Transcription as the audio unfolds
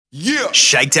Yeah.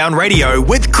 Shakedown Radio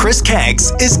with Chris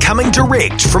Caggs is coming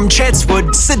direct from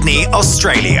Chatswood, Sydney,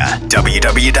 Australia.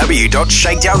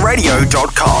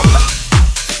 www.shakedownradio.com.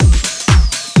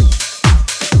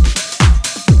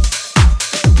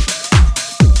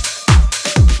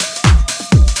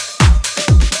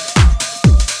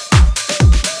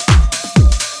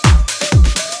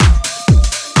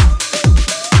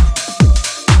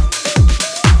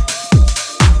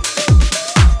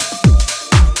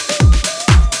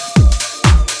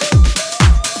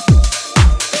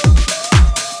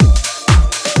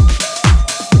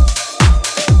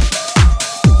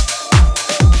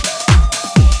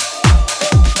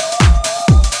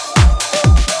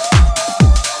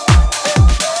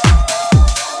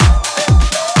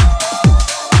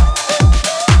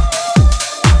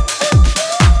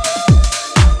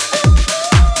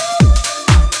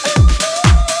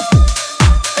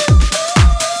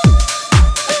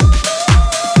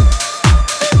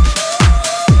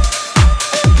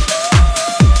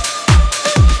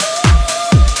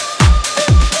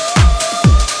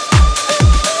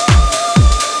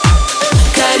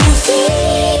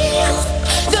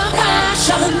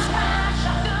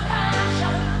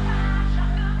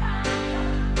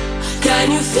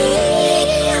 Can you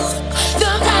feel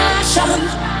the passion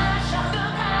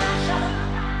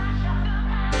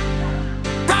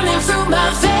running through my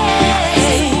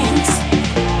veins?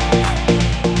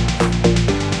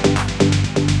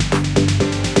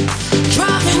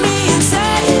 Driving me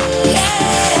insane.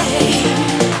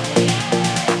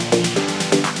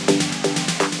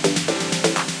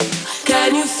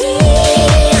 Can you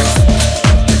feel?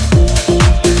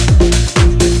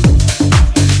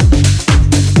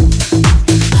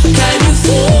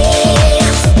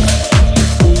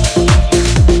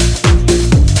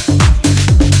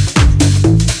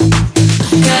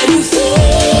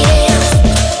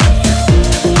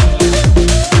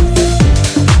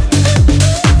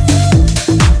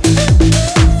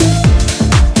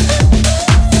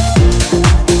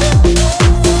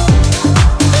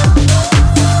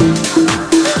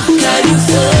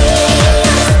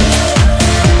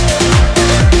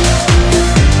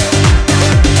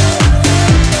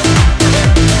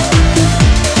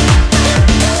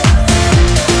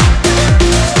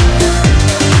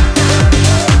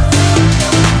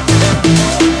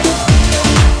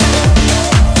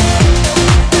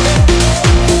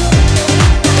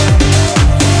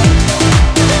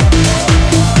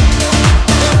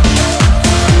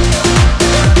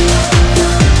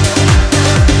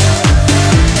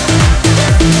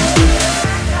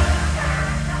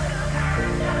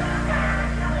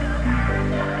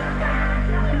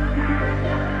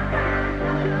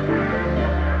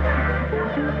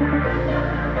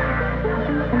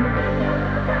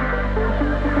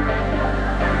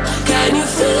 Can you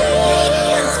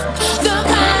feel the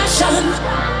passion?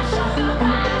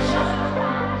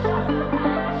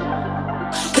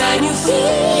 Can you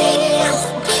feel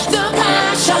the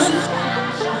passion?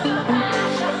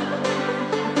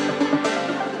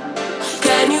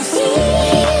 Can you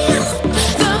feel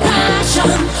the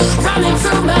passion running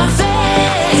through my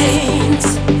veins?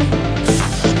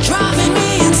 Driving me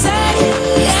insane.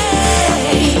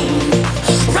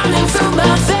 Running through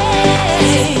my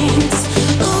veins.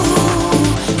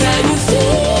 Can you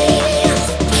feel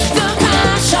the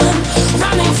passion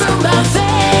running through my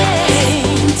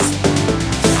veins?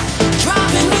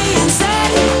 Driving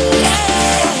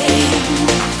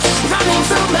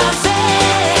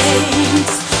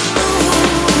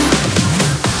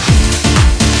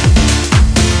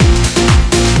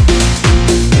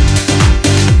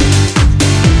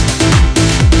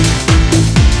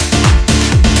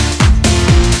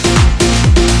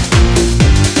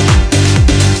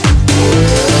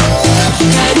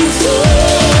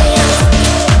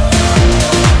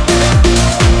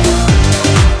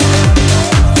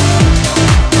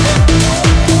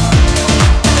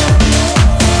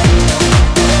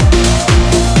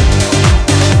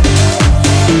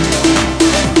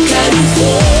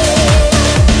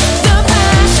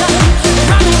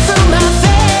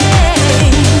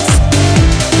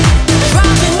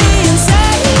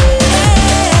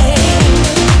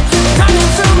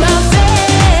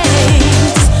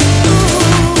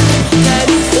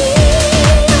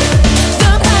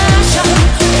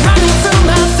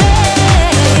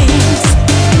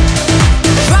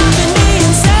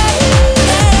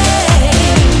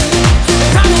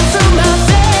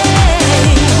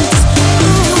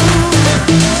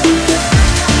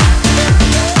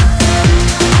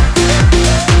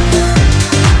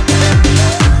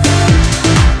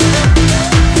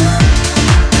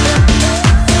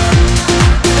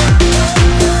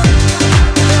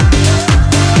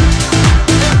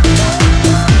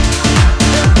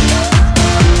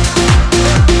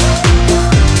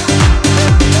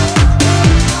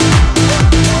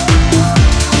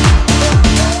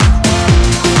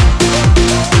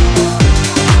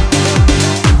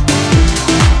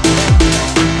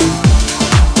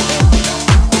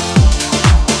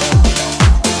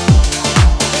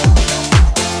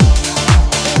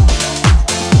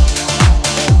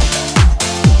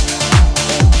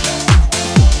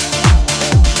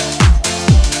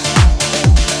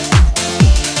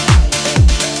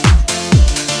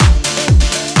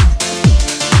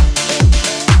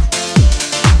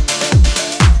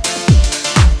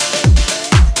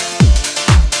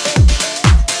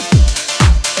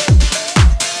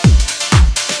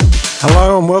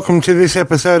Hello and welcome to this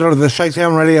episode of the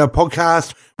ShakeDown Radio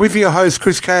podcast with your host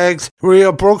Chris Caggs. We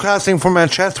are broadcasting from our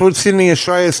Chatswood, Sydney,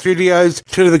 Australia studios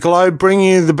to the globe, bringing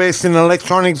you the best in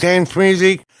electronic dance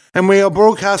music. And we are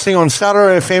broadcasting on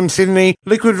Starter FM Sydney,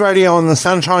 Liquid Radio on the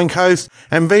Sunshine Coast,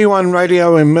 and V1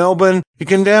 Radio in Melbourne. You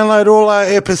can download all our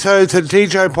episodes at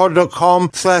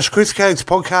djpod.com/Chris Caggs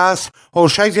podcast or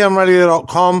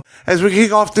shakedownradio.com as we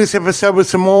kick off this episode with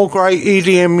some more great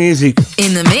EDM music.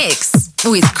 In the mix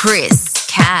with Chris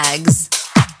Caggs.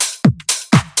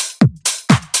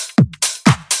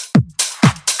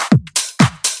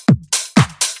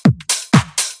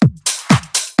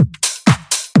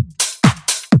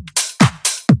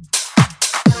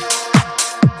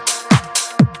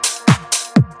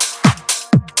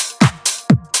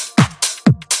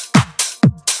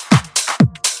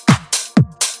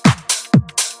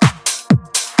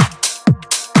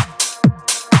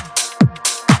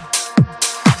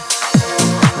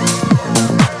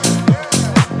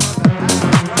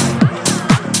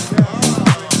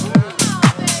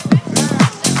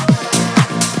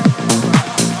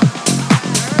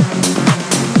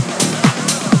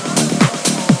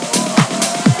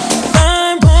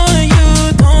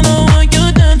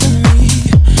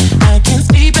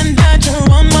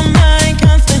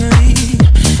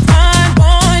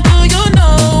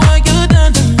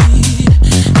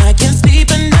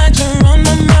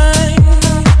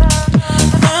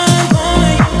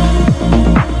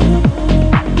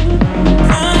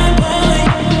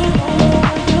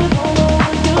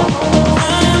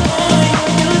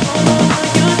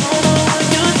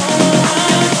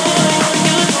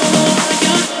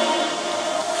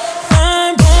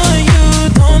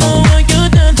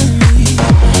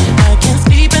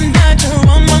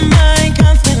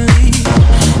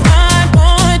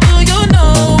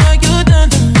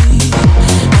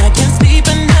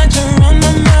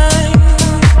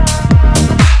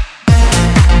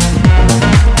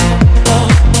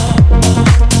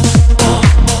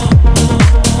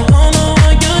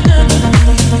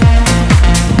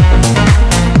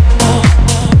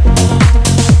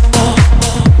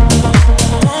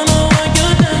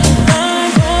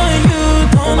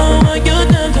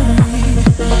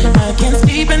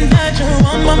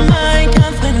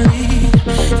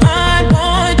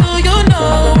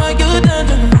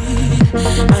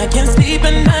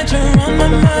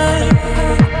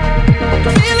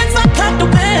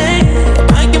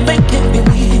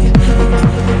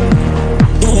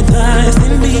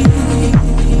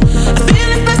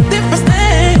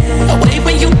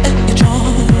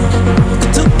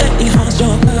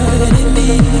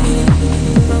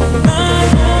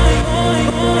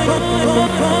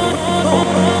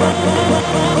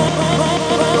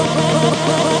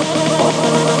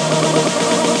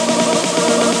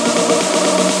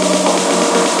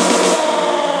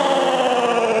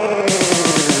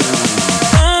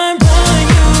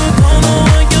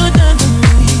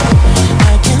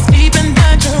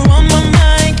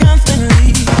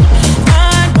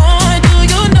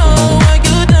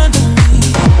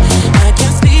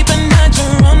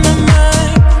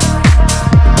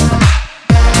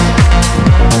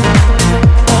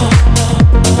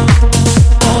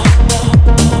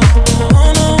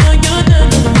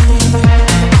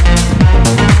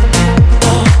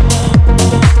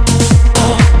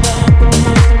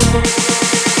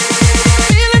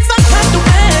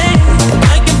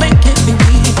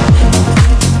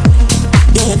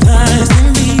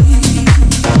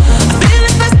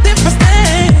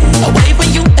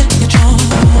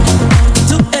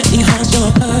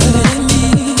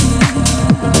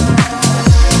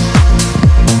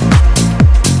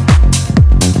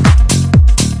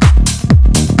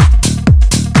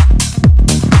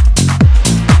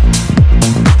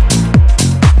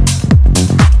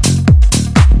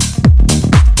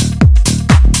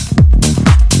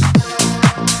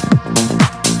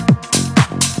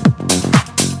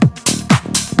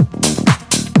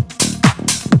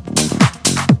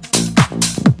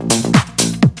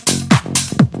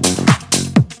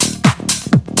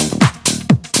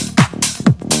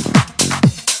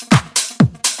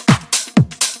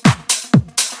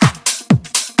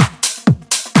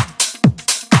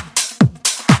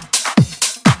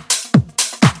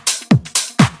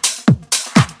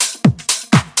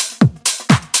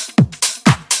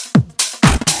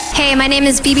 Hey, my name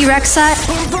is Bibi Rexha.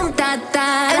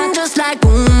 And just like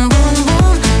boom, boom,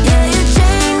 boom, yeah, you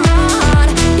chain my heart,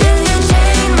 yeah, you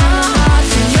chain my heart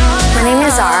to yours. My name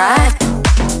is Zara.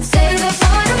 Save it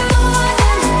for the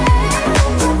morning,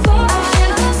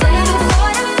 save it for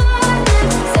the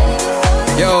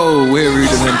morning. Yo, we're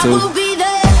Rudimental. I will be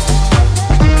there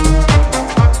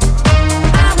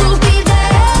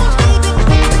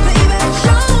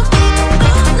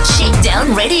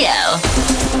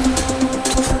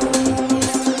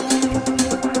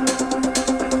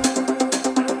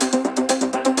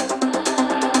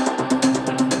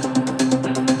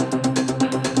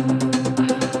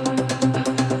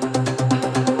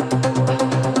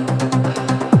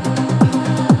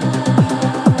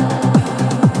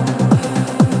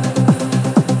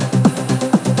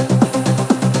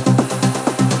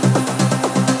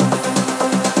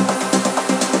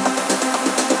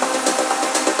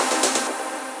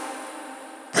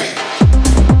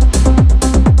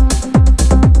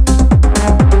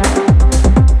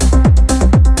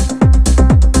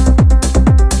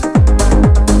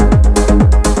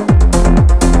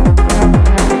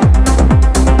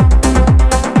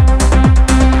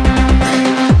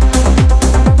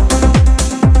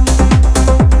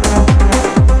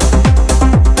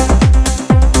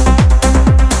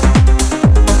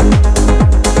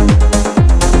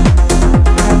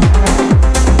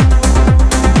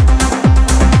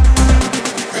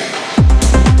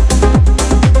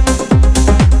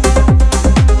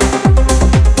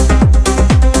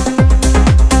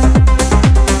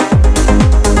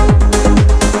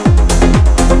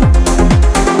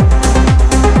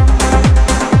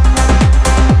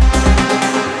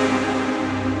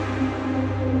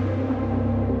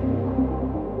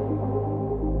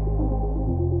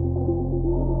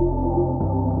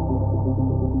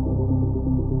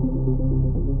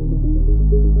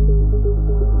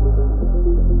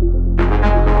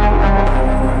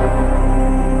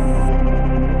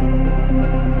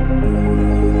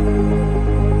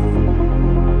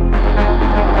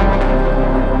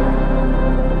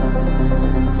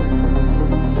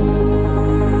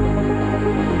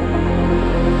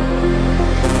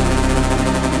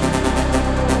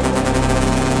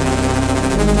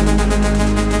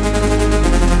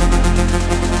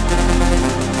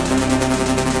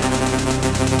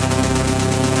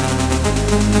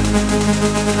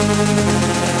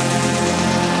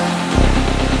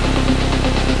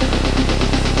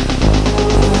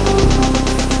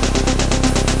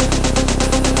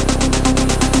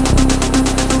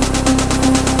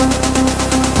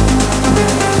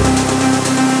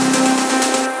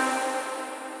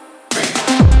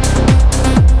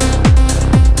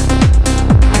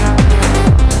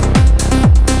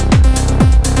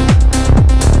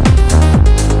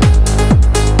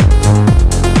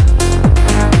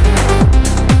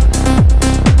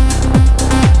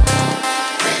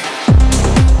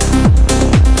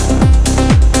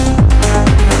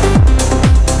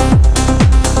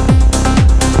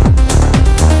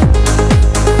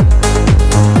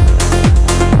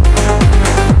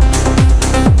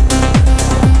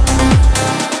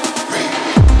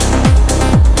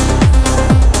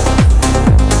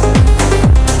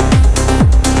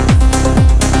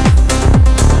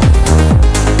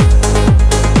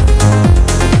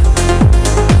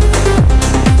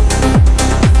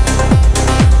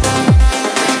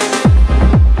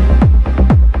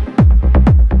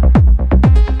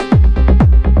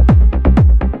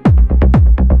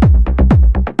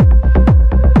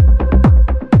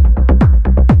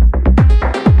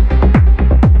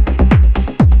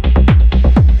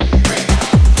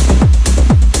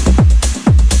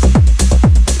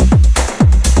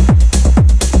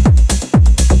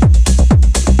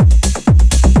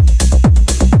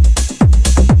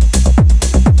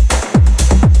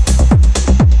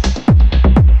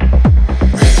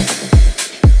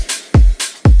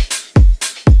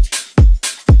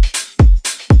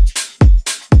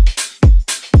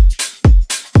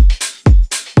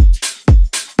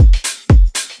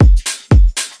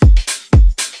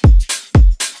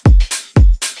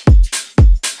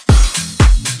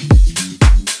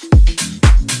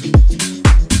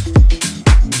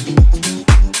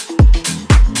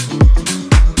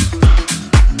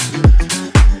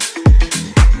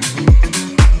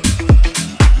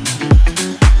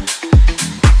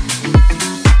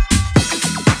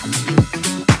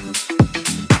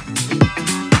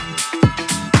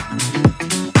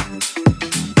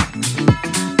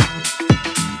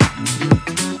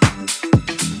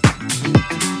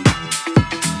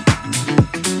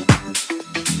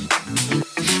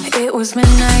was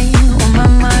midnight when my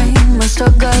mind must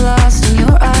have got lost in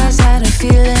your eyes. Had a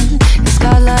feeling it's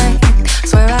got like,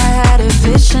 swear I had a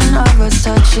vision of us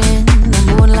touching the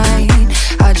moonlight.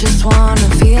 I just wanna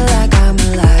feel like I'm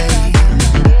alive.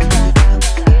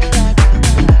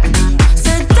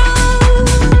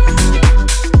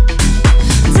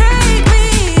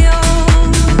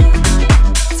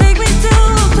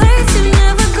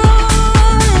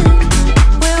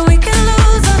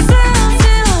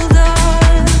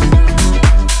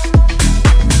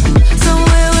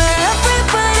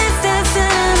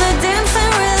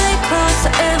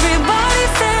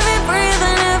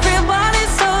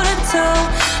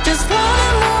 Just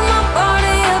wanna move my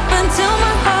body up until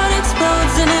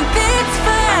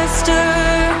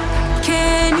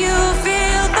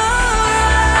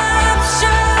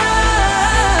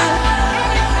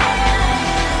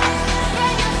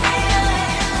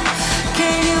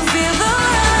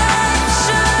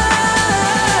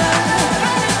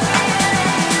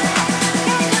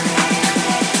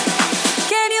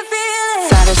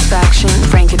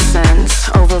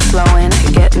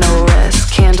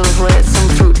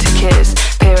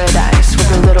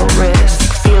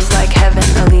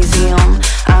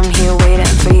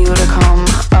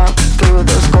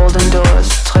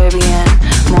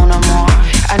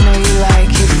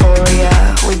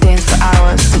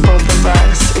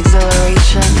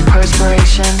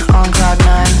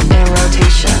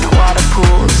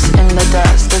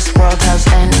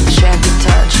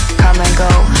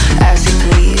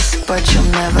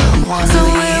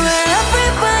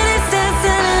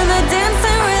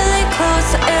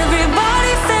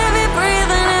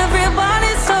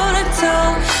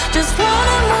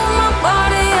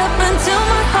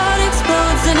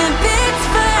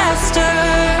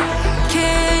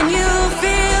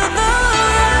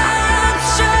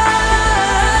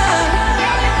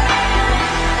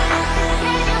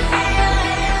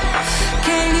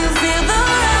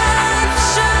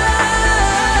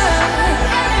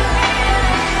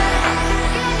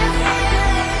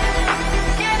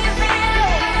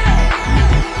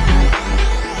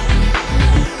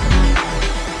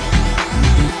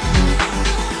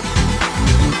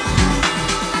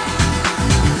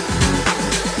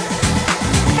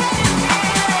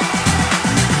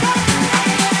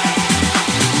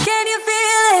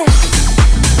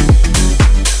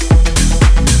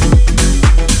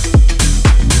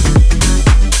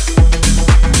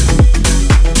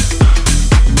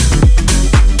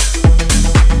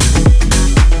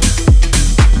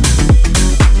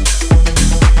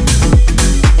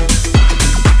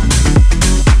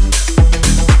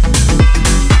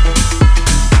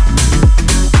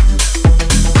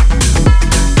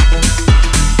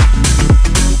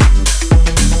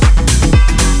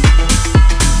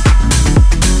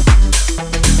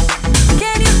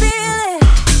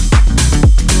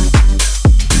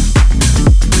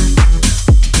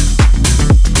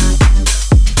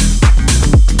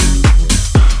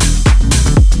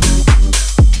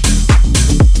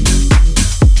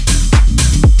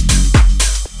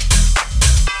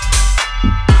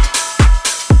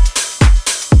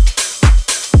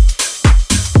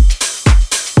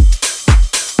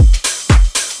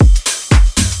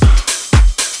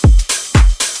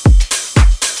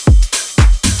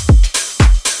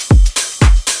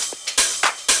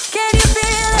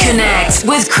Connect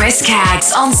with Chris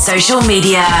Caggs on social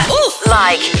media.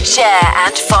 Like, share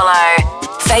and follow.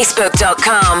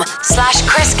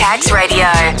 Facebook.com/Chris Caggs Radio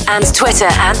and Twitter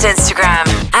and Instagram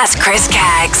 @Chris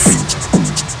Caggs.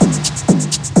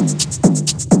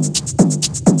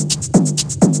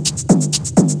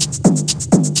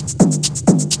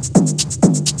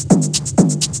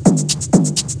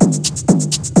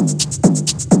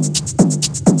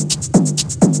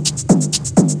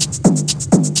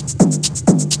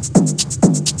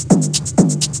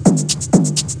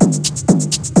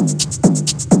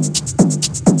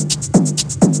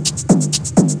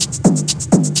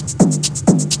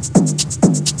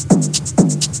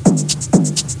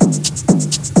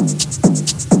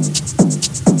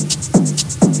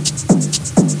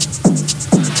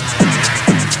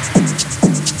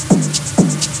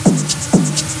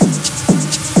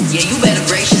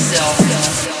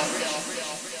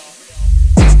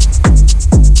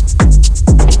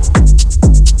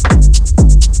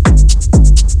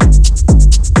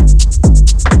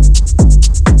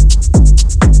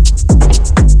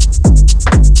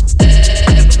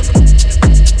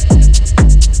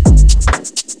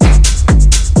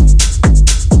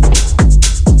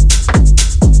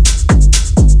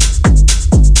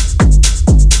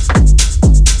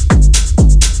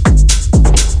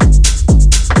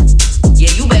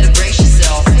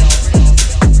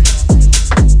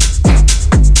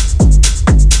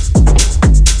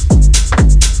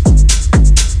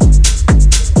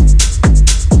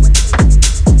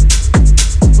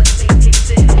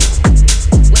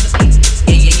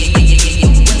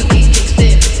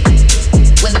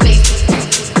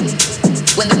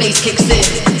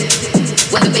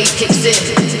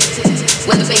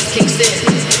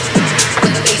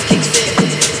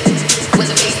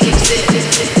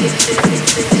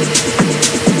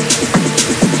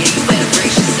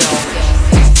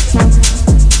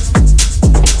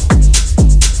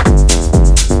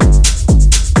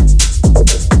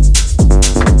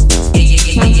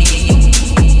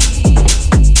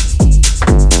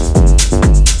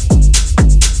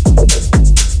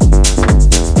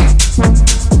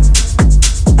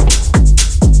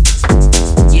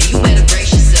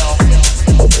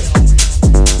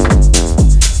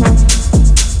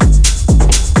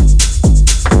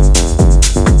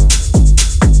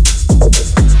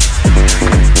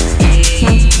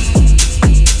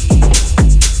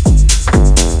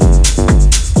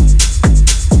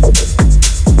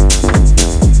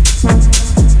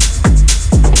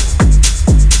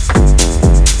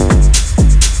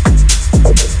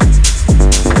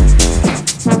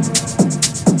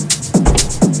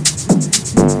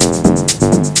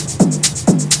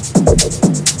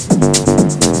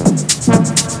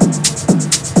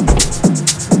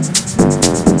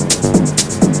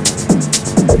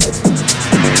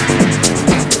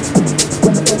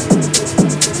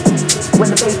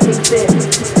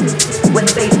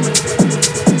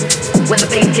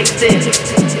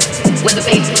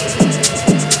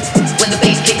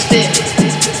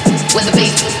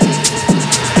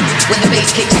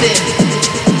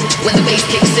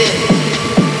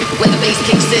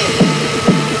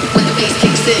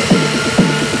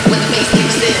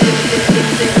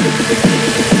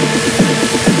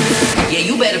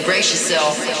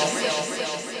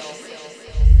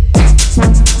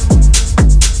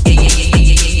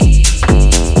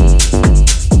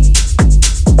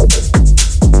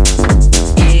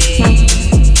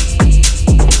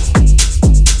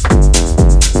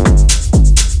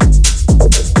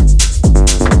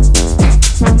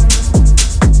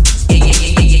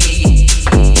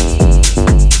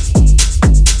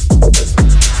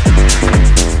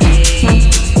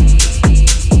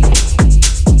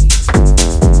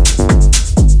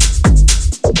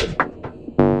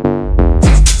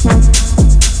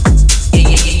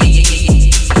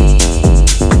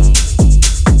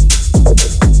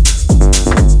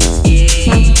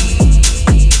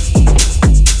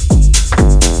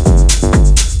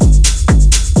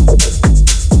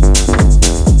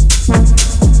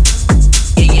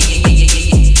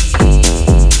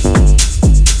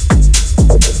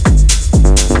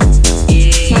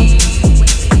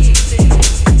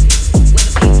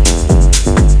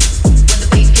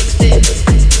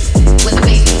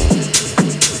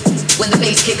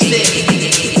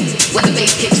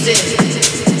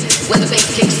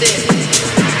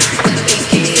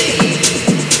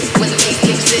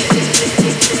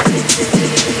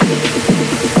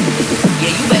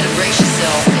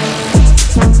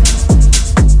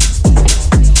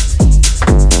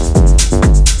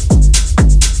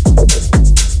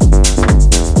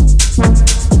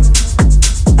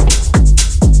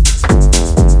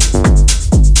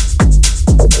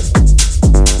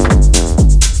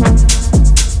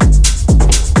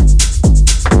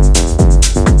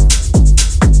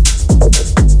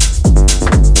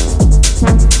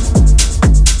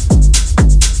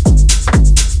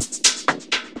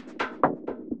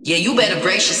 Yeah, you better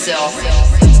brace yourself.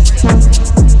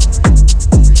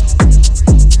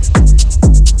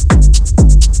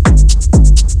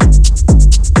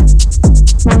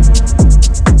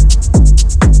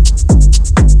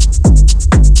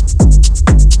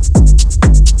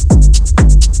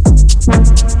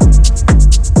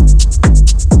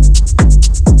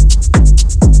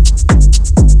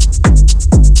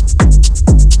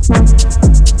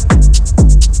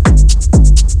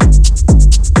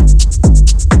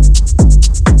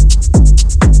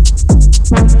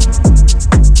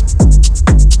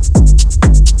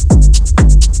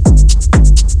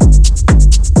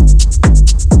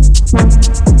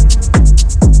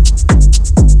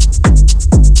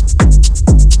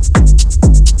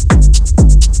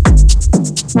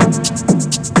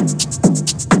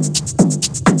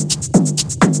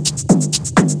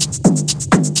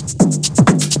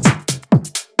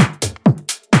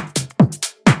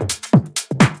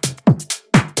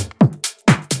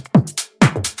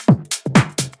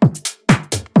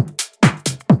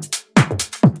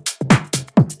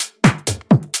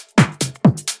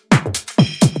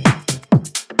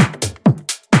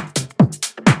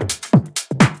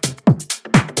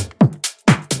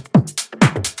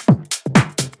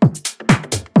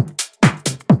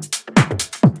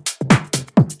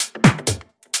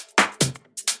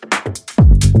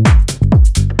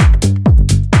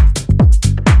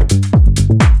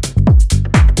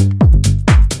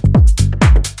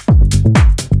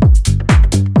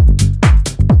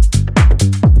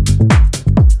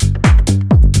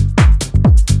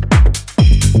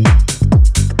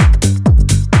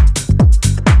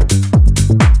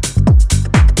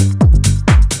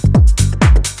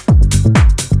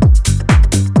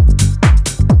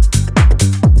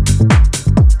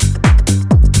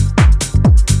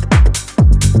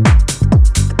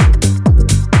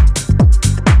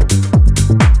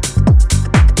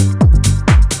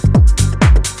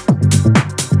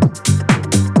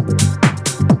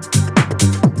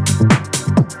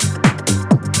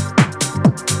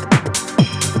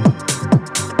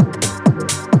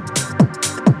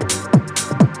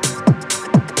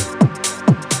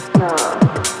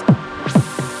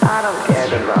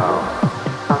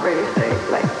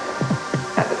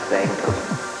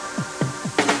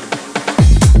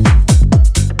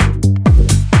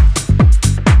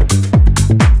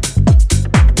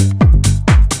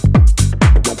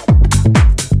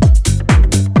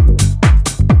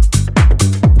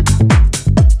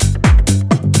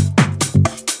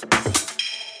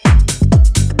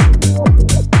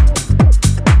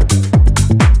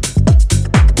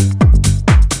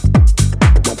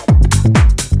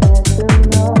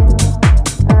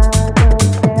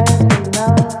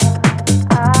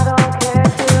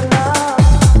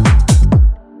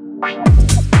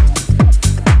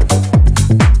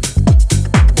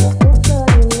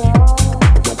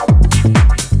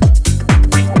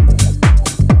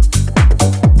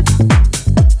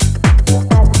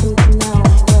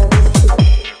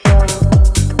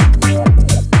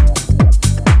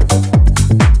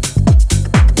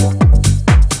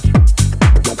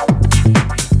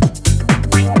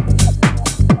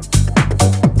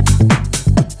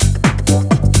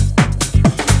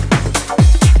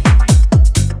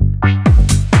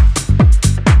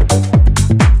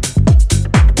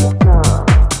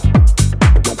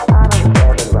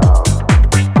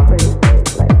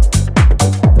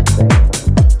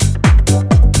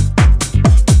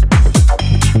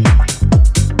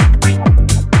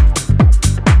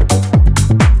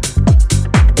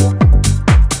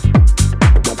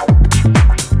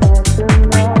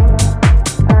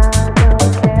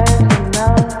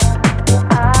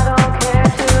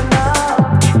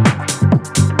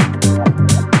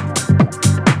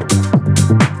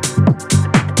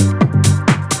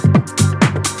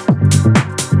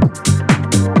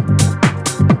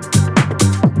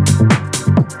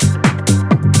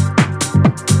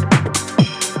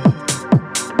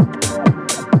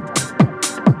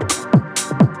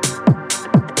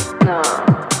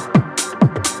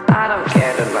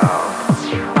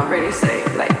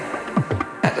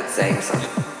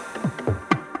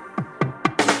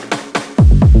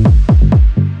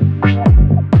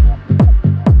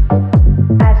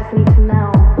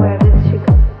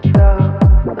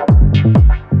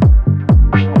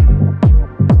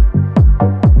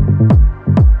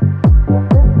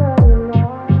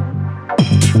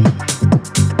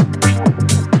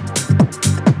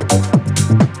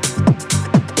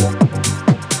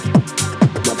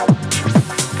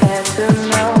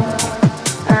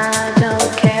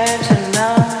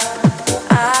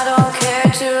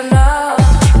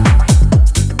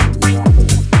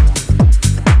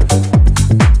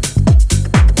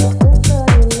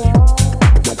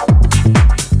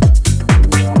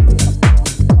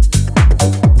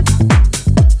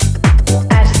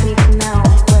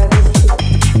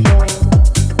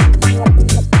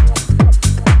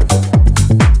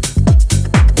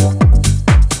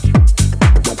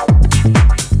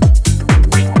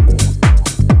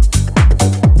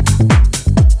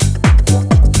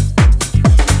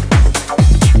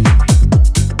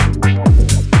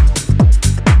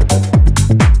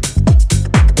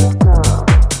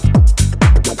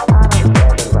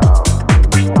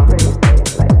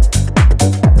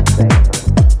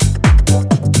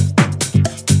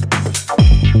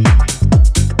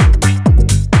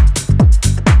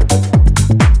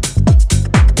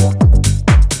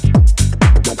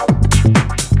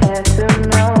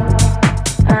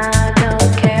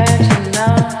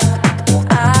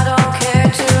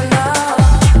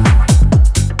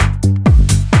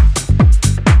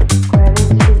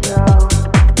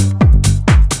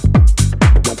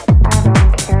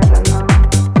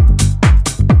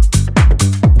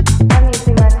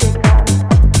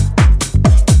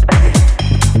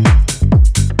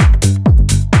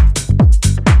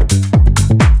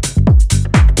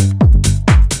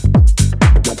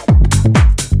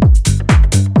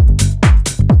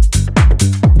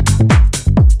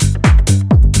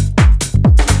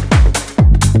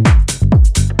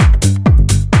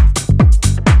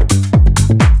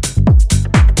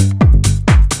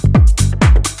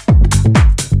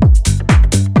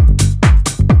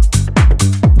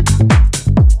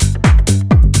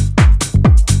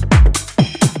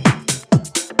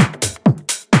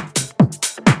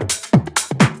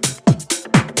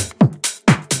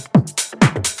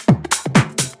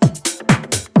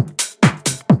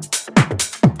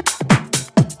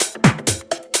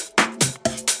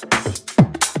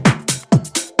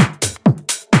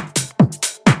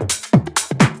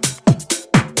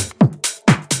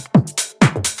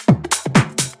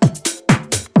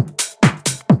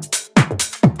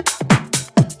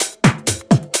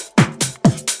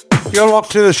 You're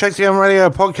locked to the ShakeDown Radio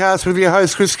podcast with your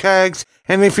host, Chris Caggs.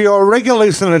 And if you're a regular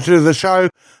listener to the show,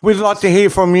 we'd like to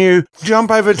hear from you. Jump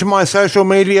over to my social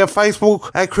media, Facebook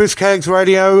at Chris Caggs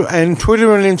Radio and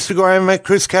Twitter and Instagram at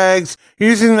Chris Caggs,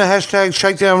 using the hashtag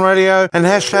ShakeDown Radio and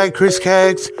hashtag Chris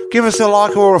Caggs. Give us a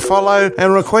like or a follow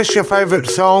and request your favourite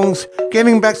songs.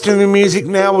 Getting back to the music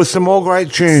now with some more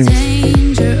great tunes.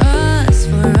 Dangerous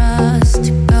for us to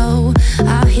go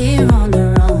out here on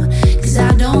our own, 'cause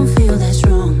I don't feel that's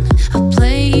wrong. A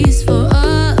place for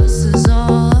us is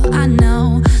all I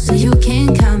know, so you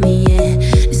can count me in.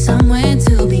 It's somewhere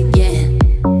to begin.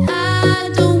 I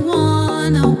don't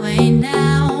wanna wait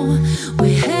now.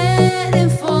 We're heading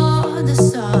for the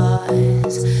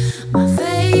stars. My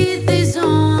faith is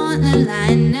on the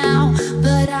line now,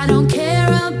 but I don't care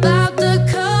about the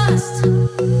cost.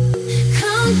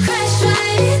 Come crash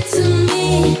right into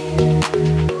me.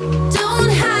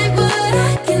 Don't hide what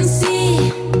I can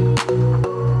see.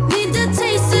 Need to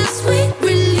taste the sweet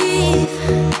relief.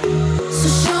 So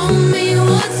show me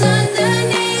what's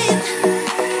underneath.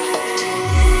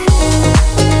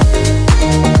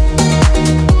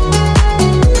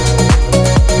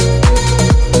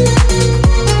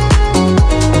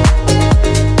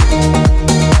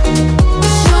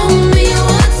 Show me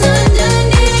what's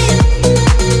underneath.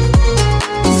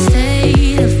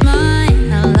 State of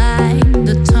mind, I like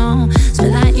the tone.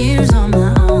 Spend my ears on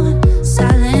my own,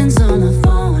 silence on my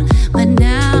phone. But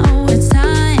now it's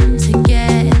time to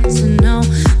get to know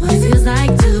what it feels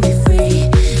like to be free,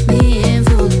 being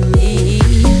fully me.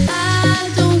 I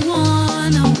don't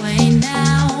wanna wait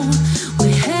now.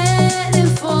 We're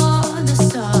heading for the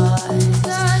stars.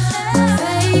 My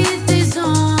faith is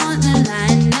on the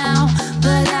line now,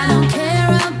 but I don't care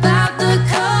about the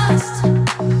cost.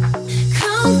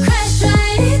 Come crash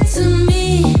right into me.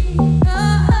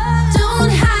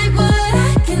 Don't hide what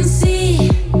I can see.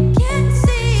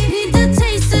 Need to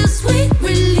taste the sweet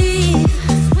relief.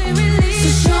 So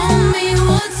show me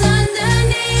what's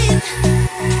underneath. Show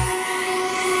me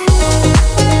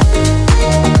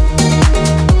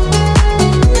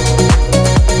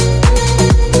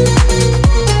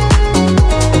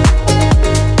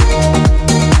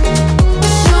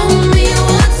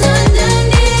what's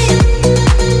underneath.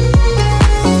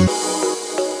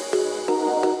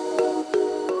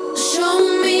 Show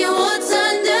me what's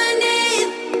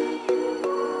underneath.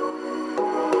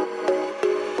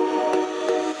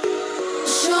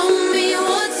 Show me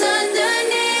what's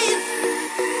underneath.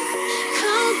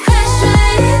 Come crash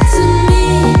right into me.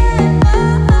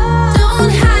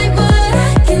 Don't hide what I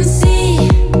can see.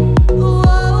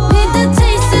 Need to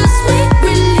taste the sweet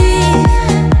relief.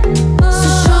 So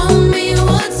show me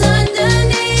what's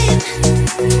underneath.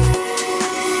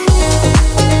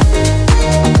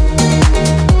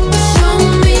 Show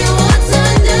me what's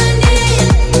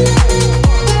underneath.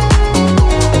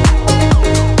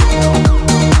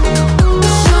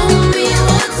 Show me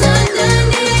what's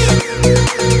underneath.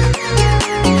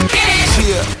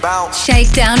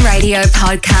 Shakedown Radio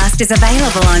podcast is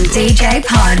available on DJ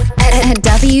Pod at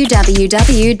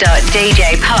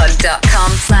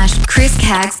www.djpod.com/Chris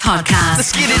Caggs podcast.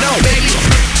 Let's get it on, baby.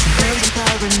 I'm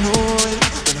paranoid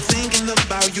when I'm thinking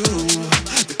about you.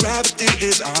 The gravity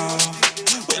is off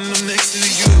when I'm next to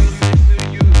you.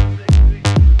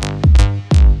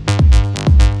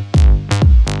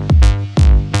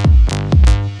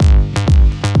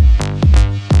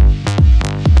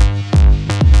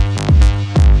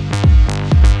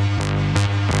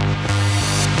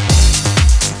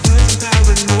 Sometimes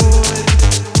I'm paranoid.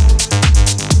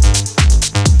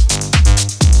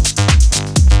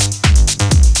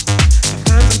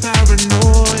 Sometimes I'm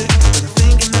paranoid when I'm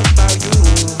thinking about you.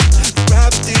 The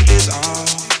gravity is off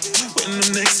when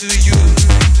I'm next to you.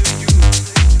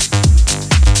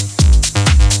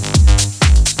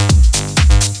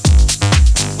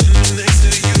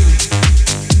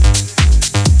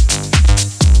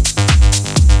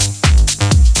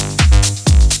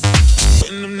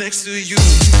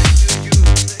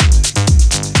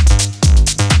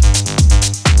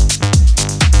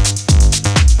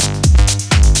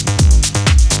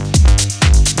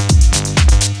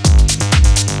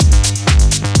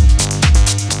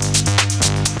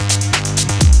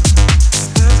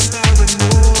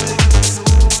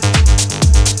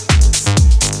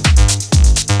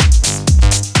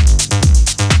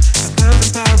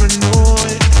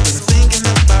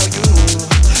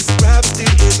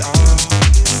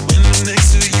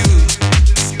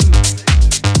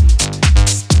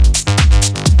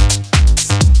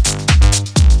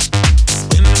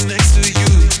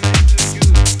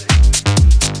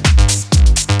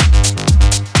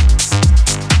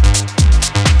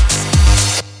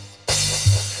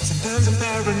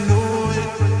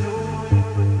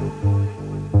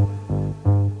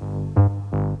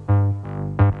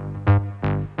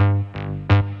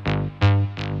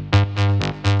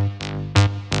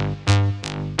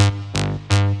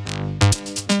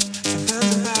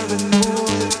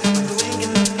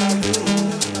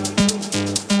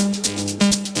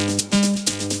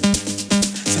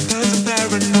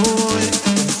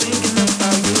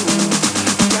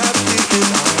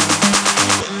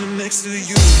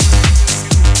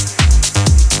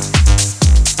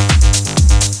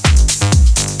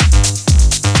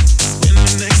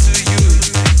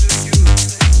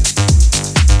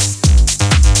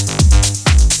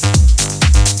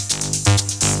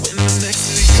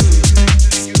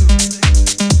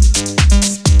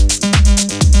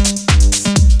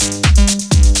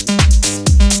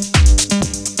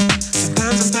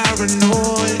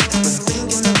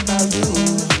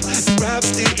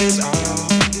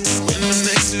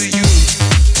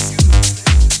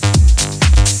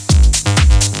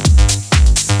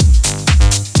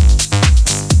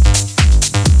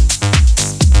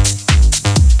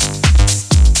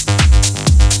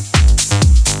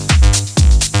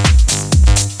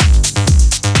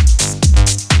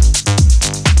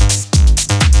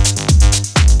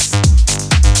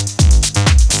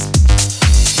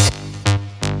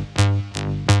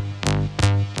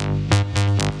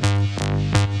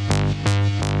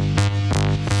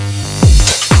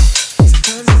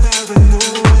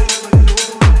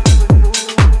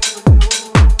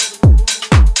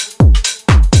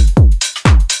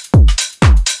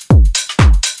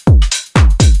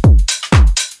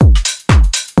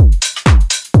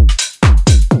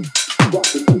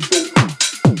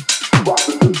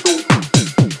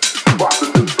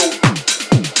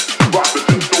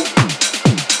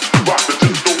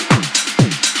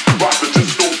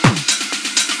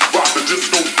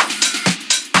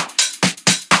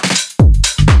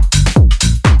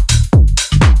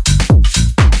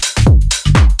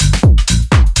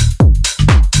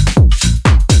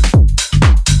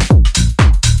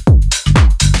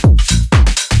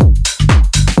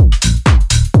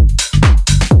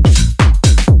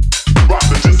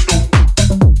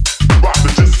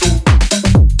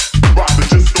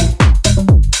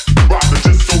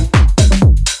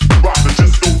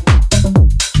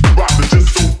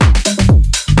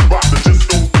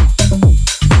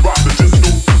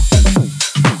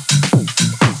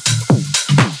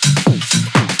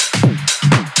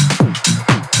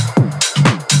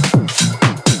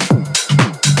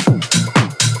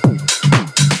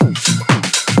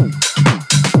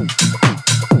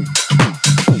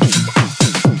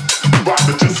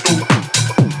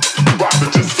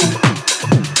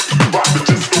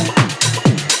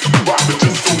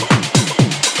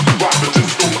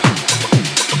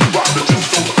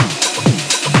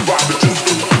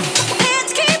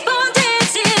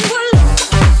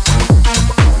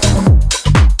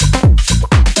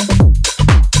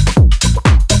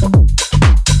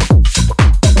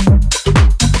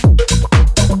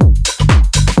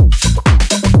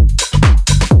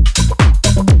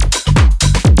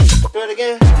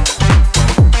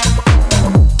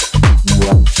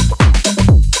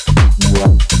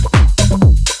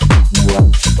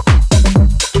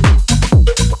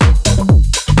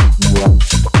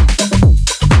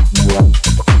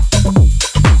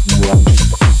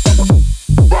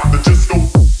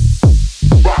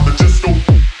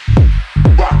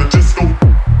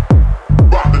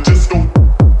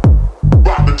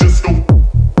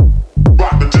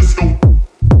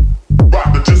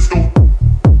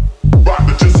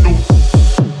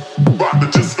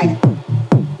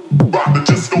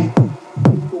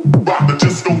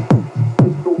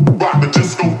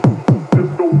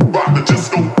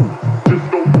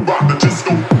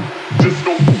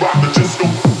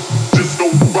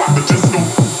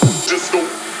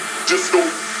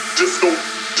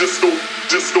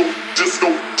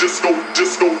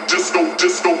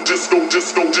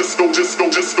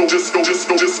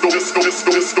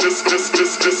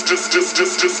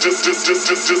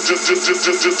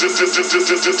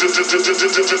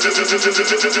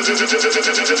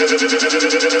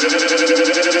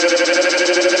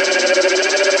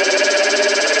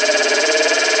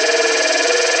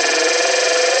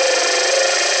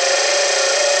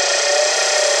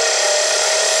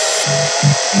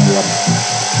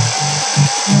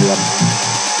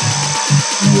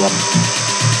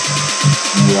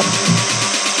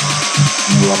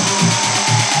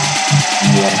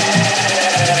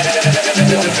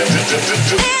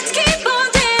 Let's keep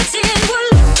on dancing.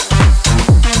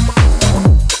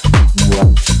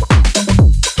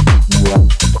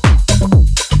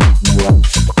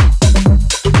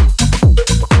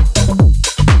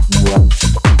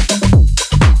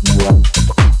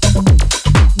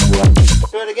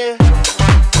 Do it again.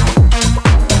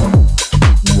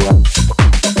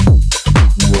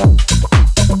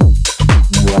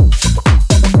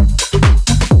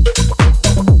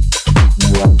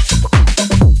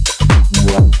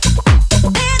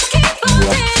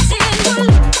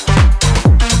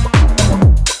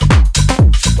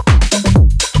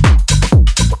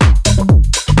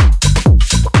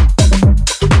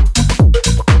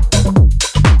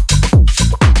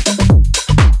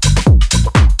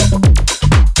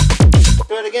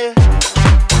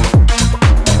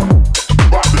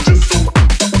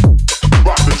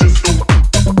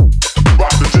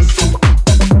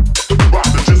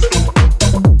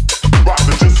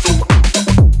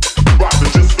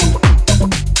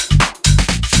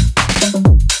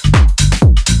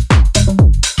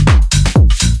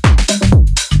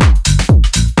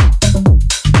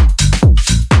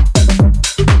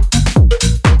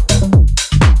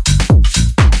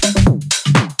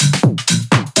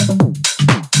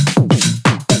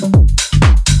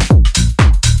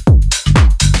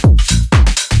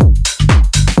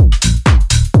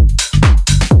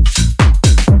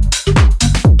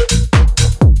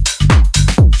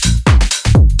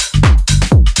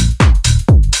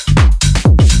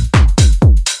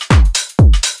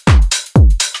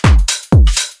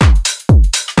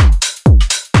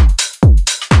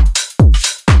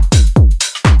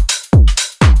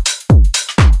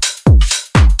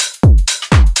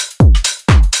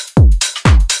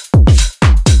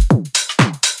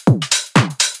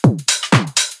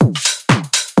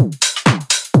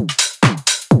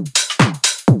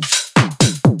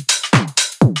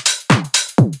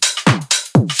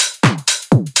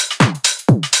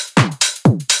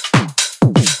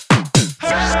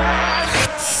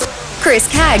 Chris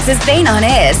Caggs has been on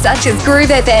air such as Groove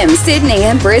FM, Sydney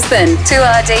and Brisbane,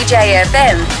 2R DJ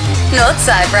FM,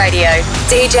 Northside Radio,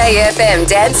 DJ FM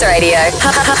Dance Radio,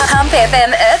 Hump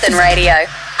FM Earthen Radio,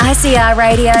 ICR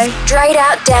Radio, Drayed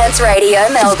Out Dance Radio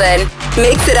Melbourne,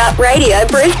 Mix It Up Radio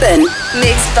Brisbane,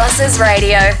 Mixed Buses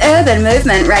Radio, Urban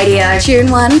Movement Radio, Tune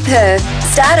 1 Perth,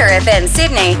 Starter FM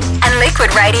Sydney, and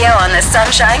Liquid Radio on the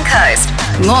Sunshine Coast.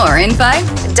 More info,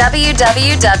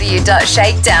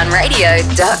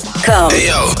 www.shakedownradio.com. Hey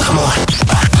yo, come on.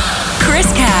 Chris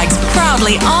Caggs,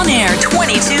 proudly on air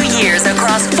 22 years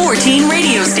across 14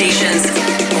 radio stations.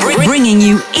 Bringing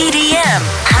you EDM,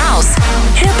 house,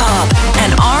 hip-hop,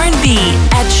 and R&B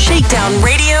at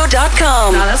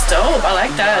ShakeDownRadio.com. Nah, that's dope. I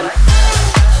like that.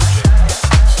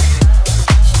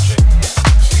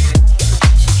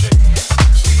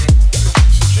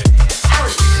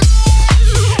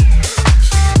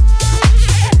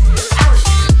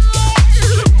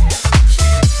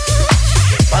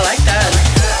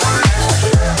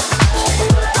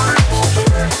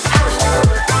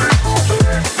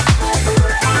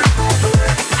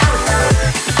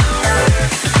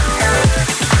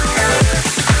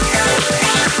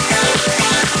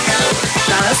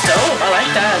 I like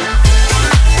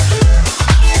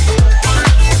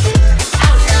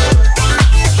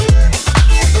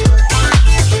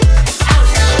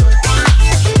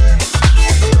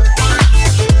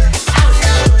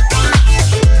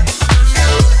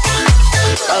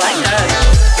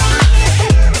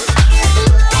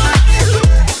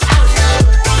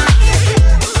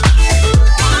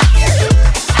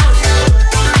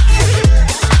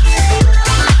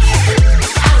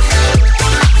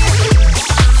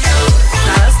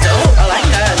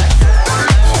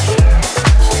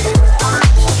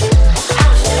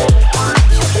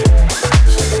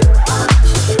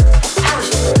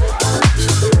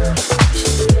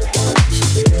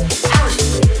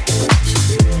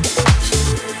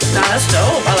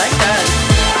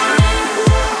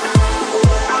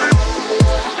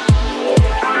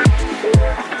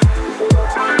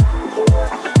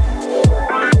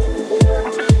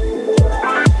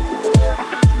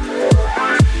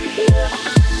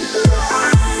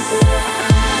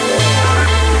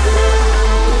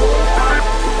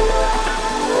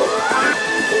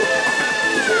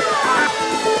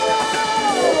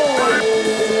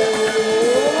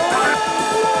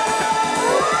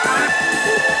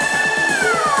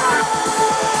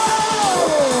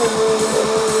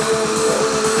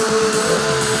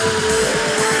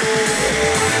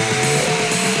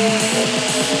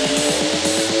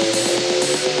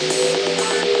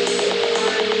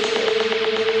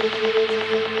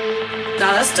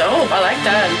like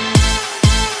that.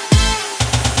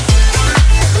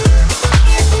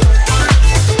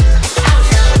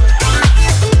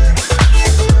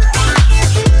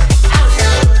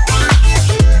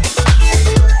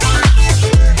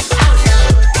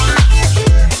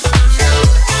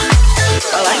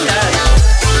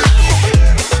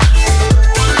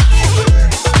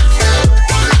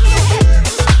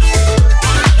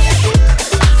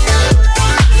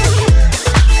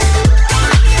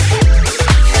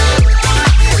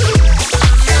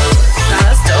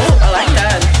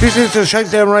 This is the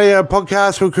Shakedown Radio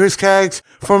podcast with Chris Caggs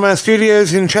from our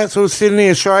studios in Chatswood, Sydney,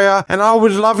 Australia. And I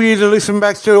would love you to listen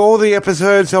back to all the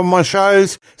episodes of my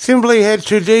shows. Simply head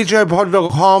to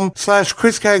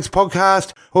djpod.com/Chris Caggs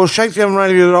podcast or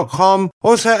shakedownradio.com.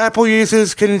 Also, Apple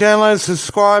users can download and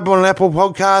subscribe on Apple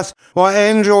Podcasts, while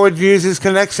Android users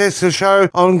can access the show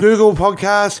on Google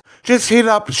Podcasts. Just hit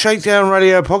up Shakedown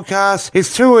Radio podcast.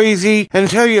 It's too easy, and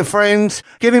tell your friends.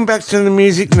 Getting back to the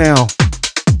music now.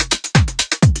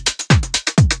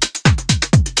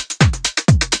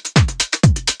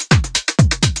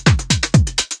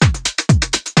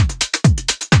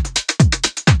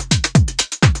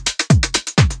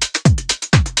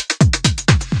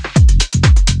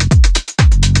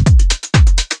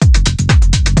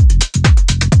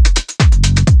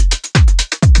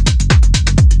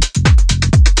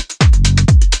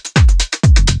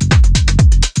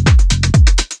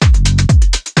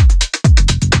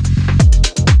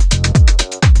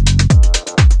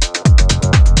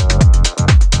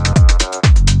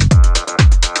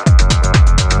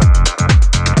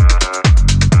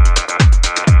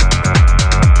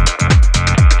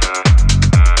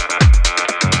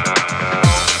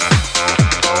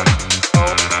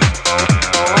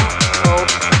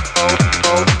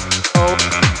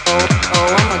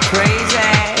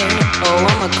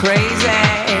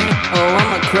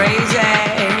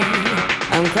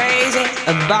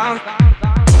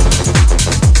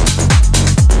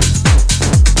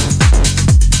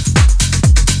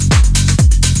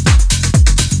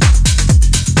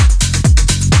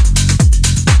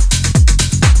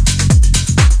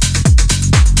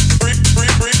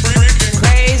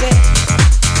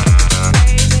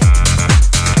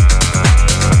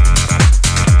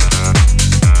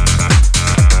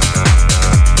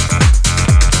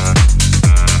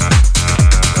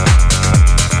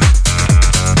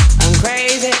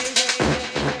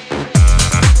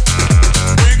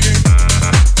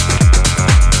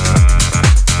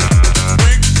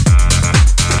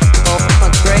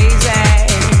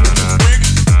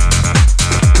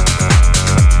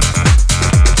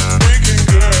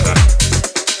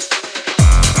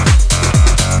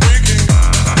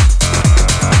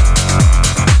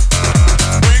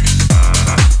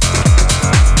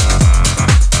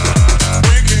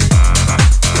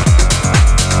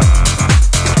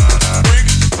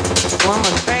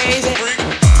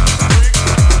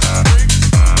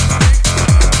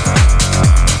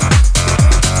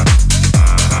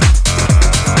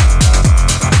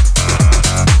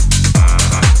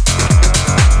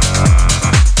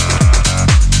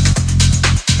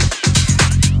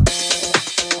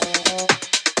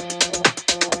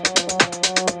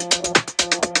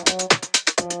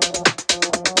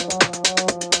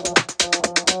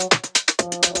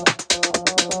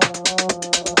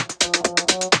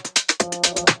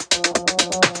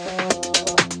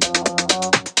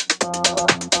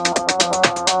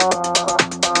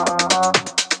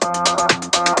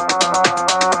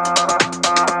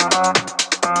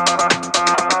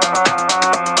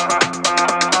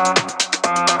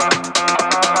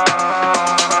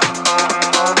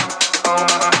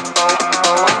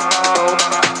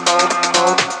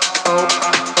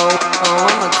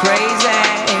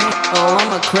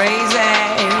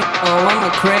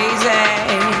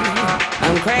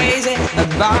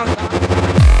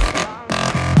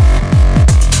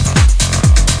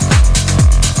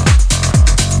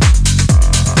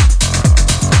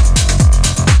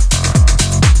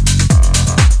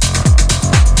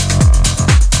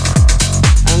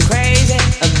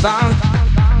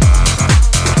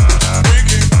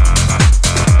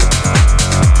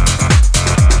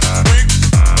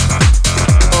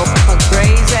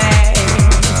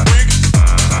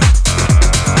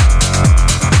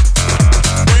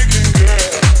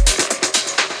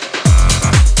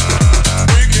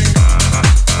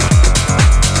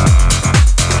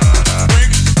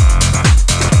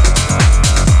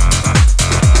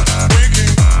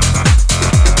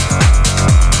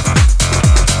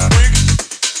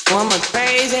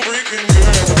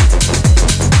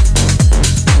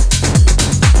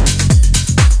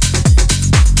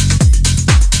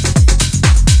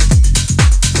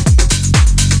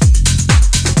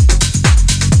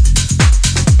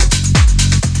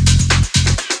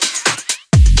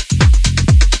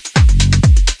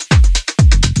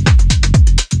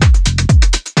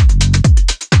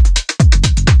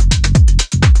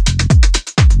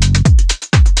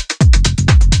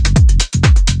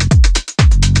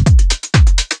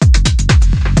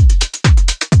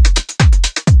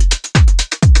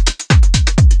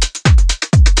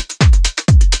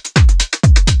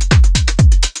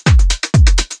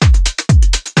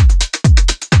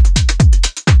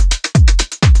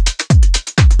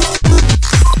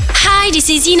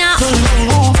 Zizina.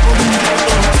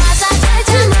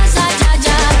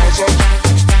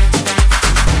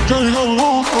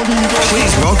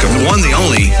 Please welcome the one, the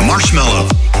only Marshmello.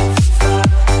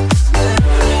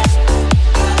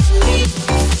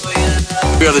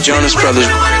 We are the Jonas Brothers.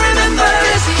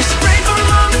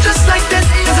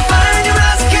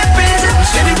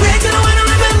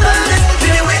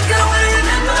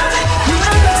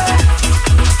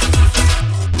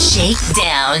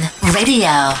 Shakedown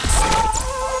Radio.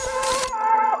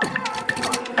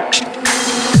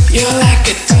 You're like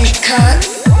a deep cut,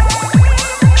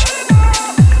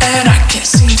 and I can't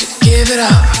seem to give it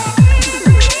up.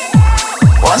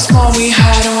 Once more we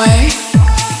hide away.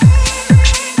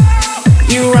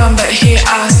 You run, but here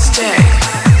I stay.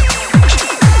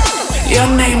 Your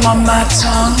name on my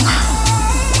tongue.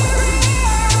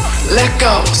 Let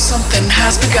go, something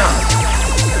has begun.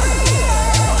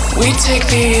 We take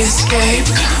the escape.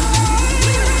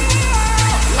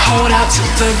 Hold out to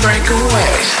the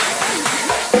breakaway.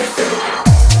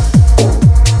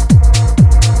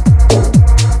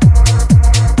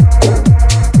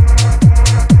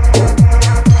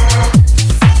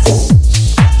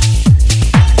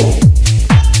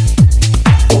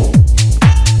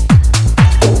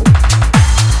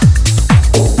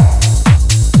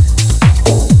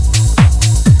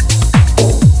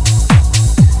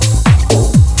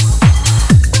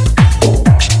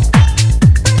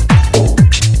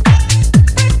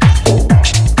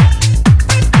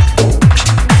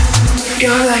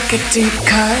 A deep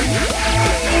cut,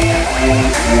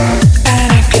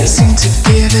 and I can't seem to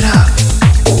give it up.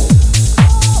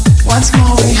 Once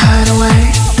more we hide away.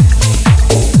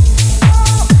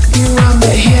 You run,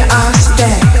 but here I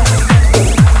stay.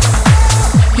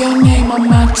 Your name on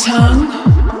my tongue.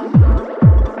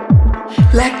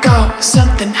 Let go,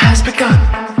 something has begun.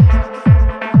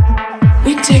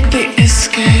 We take the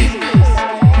escape.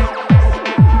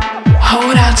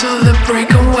 Hold out till the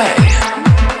breakaway.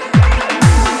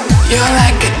 You're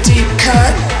like a deep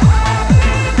cut,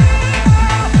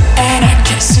 and I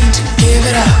can't seem to give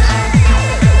it up.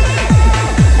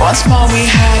 Once more we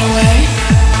hide away.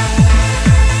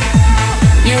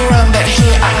 You run, but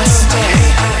here I stay.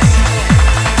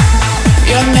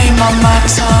 Your name on my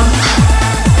tongue.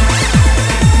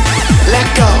 Let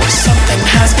go, something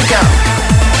has begun.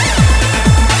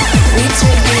 We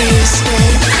take the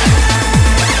escape.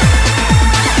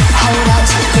 Hold out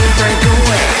till the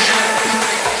breakaway.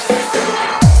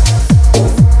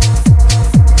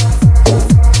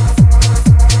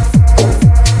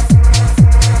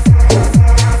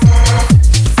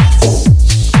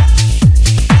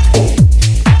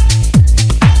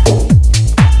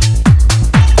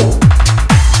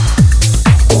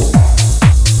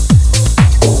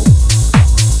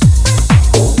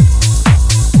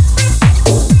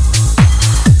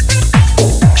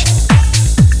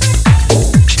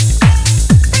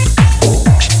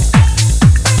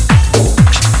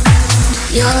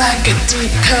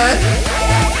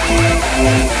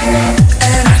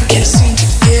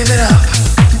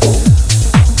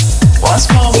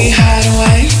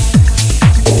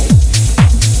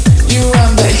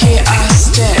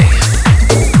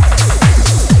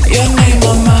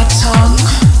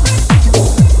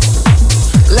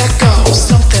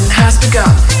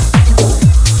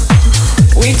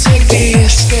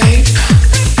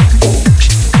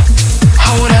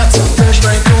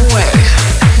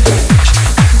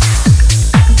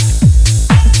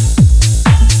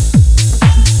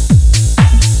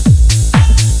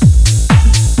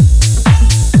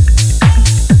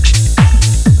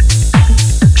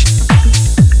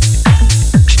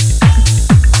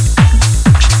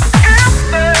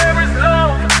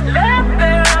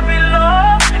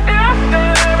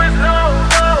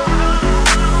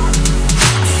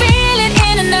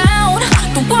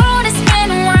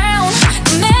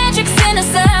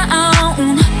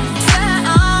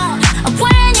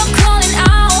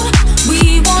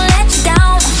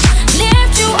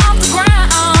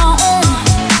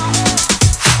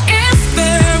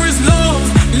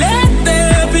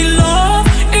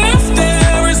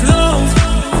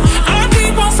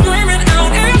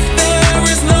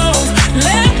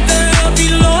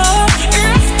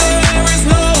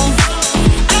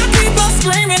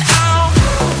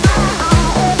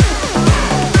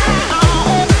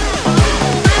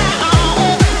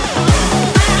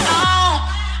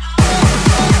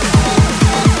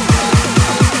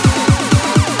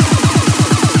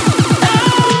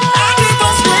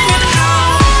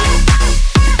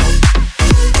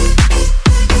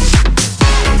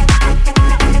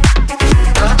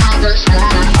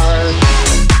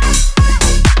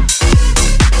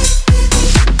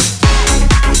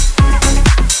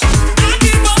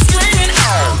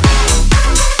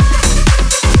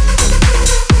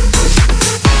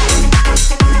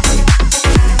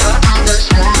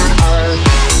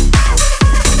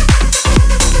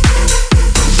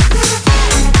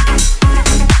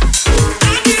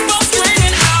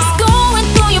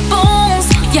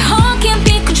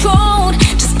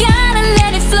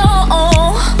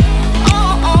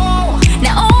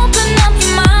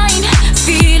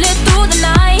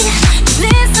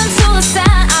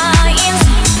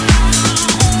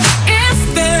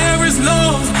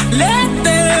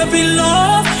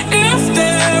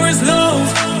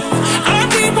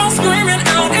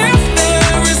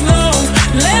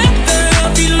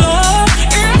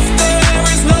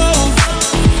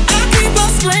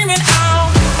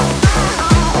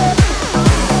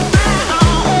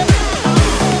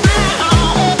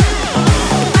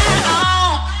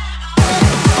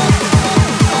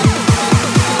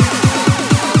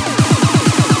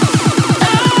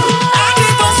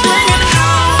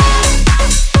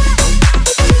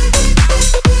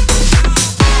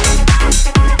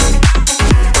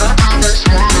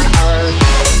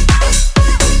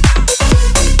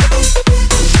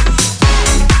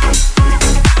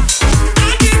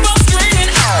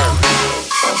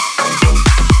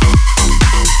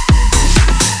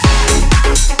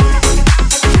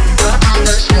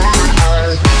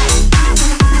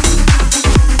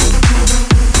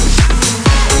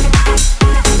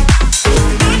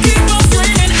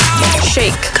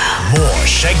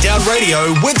 Shakedown Radio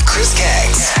with Chris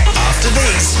Caggs. After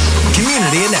these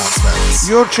community announcements.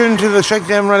 You're tuned to the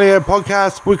Shakedown Radio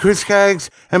podcast with Chris Caggs,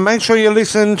 and make sure you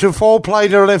listen to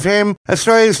 4Play.fm,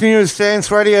 Australia's newest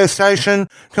dance radio station,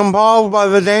 compiled by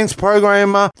the dance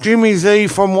programmer Jimmy Z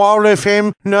from Wild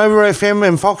FM, Nova FM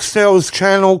and Foxtel's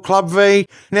channel Club V,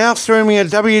 now streaming at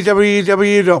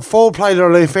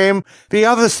www.4play.fm. The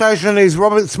other station is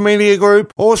Roberts Media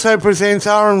Group, also presents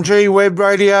RMG Web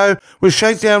Radio with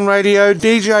Shakedown Radio,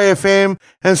 DJ FM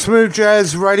and Smooth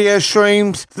Jazz radio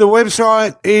streams. The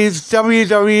website is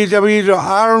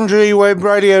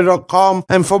www.rmgwebradio.com,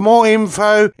 and for more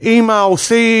info, email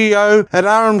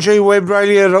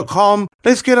ceo@rmgwebradio.com.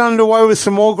 Let's get underway with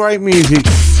some more great music.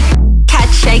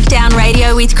 Catch Shakedown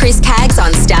Radio with Chris Caggs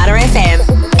on Starter FM.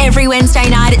 Every Wednesday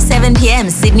night at 7 p.m.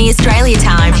 Sydney, Australia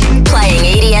time. Playing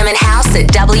EDM and house at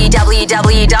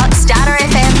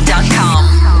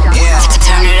www.starterfm.com. Yeah.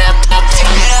 Turn it up,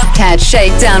 turn it up. Catch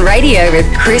Shakedown Radio with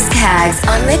Chris Caggs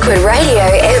on Liquid Radio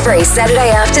every Saturday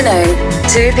afternoon,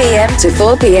 2 p.m. to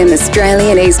 4 p.m.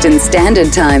 Australian Eastern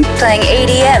Standard Time, playing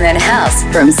EDM and house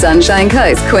from Sunshine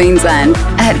Coast, Queensland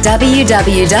at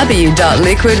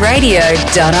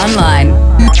www.liquidradio.online.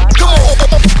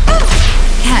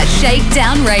 Catch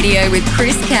Shakedown Radio with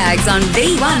Chris Caggs on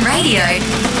V1 Radio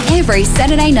every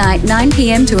Saturday night, 9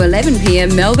 p.m. to 11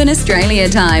 p.m. Melbourne, Australia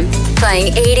time,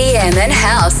 playing EDM and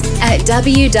house at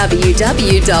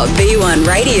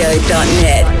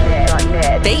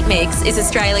www.v1radio.net. Beat Mix is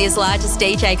Australia's largest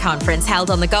DJ conference held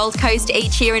on the Gold Coast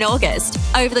each year in August.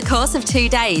 Over the course of 2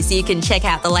 days, you can check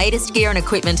out the latest gear and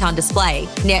equipment on display,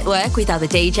 network with other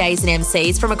DJs and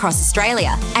MCs from across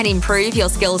Australia, and improve your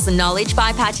skills and knowledge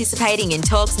by participating in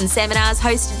talks and seminars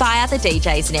hosted by other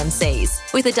DJs and MCs.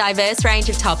 With a diverse range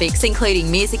of topics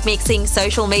including music mixing,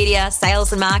 social media,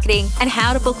 sales and marketing, and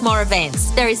how to book more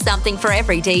events, there is something for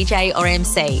every DJ or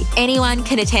MC. Anyone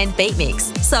can attend Beat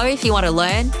Mix, so if you want to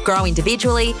learn, grow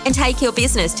individually, and take your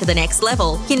business to the next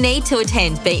level, you need to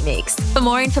attend Beat Mix. For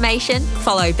more information,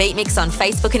 follow Beat Mix on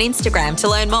Facebook and Instagram to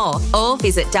learn more, or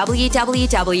visit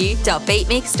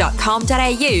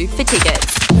www.beatmix.com.au for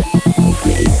tickets.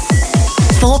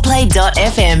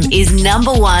 4Play.fm is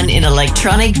 #1 in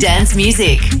electronic dance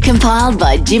music, compiled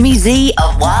by Jimmy Z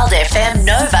of Wild FM,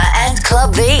 Nova and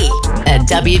Club V at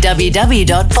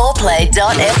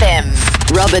www.4play.fm.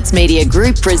 Roberts Media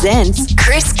Group presents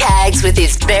Chris Caggs with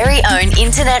his very own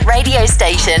internet radio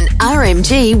station,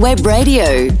 RMG Web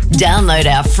Radio. Download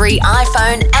our free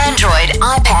iPhone, Android,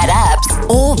 iPad apps,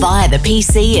 or via the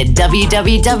PC at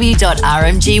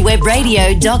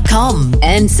www.rmgwebradio.com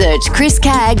and search Chris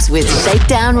Caggs with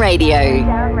Shakedown Radio.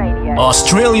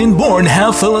 Australian-born,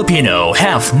 half Filipino,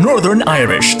 half Northern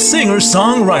Irish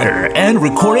singer-songwriter and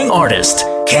recording artist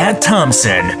Kat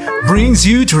Thompson brings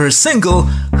you to her single,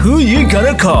 Who You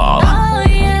Gonna Call? Who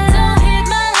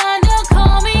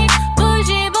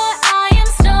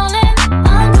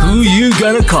You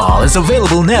Gonna Call is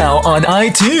available now on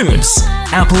iTunes,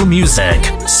 Apple Music,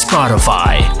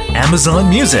 Spotify, Amazon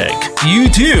Music,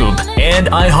 YouTube, and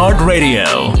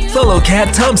iHeartRadio. Follow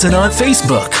Kat Thompson on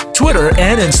Facebook, Twitter,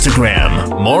 and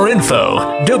Instagram. More info,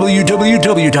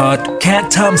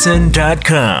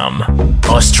 www.katthompson.com.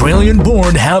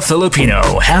 Australian-born, half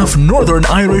Filipino, half Northern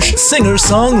Irish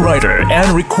singer-songwriter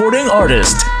and recording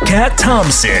artist Kat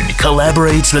Thompson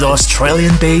collaborates with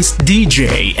Australian-based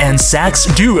DJ and sax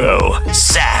duo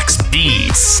Sax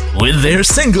Beats with their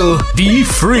single Be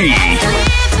Free.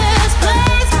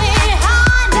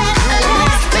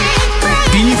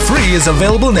 Be Free is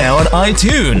available now on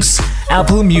iTunes,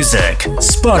 Apple Music,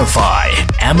 Spotify,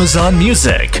 Amazon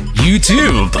Music,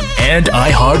 YouTube, and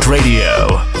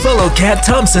iHeartRadio. Follow Kat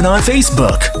Thompson on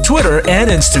Facebook, Twitter,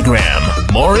 and Instagram.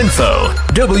 More info,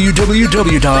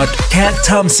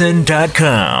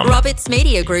 www.katthompson.com. Roberts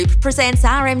Media Group presents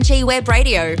RMG Web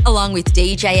Radio, along with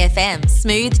DJ FM,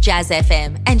 Smooth Jazz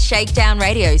FM, and Shakedown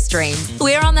Radio streams.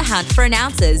 We're on the hunt for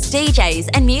announcers, DJs,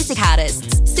 and music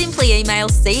artists. Simply email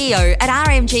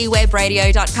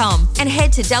ceo@rmgwebradio.com and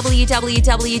head to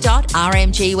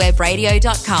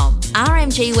www.rmgwebradio.com.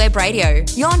 RMG Web Radio,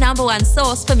 your #1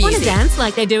 source for music. Want to dance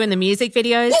like they do in the music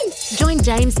videos? Join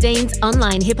James Dean's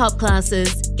online hip-hop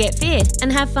classes. Get fit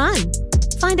and have fun.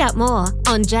 Find out more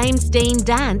on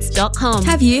jamesdeandance.com.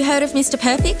 Have you heard of Mr.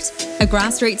 Perfect? A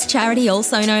grassroots charity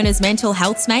also known as Mental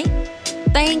Health's Mate?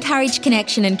 They encourage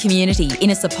connection and community in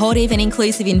a supportive and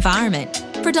inclusive environment,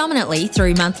 predominantly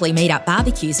through monthly meet-up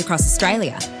barbecues across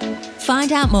Australia.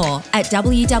 Find out more at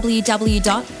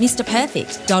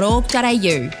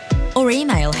www.mrperfect.org.au or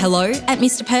email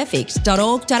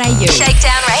hello@mrperfect.org.au.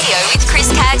 Shakedown Radio with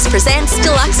Chris Caggs presents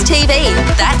Deluxe TV.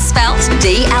 That's spelt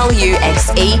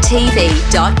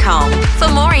deluxetv.com. For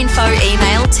more info,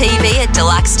 email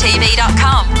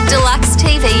tv@deluxetv.com.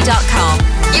 deluxetv.com.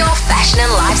 Your fashion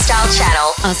and lifestyle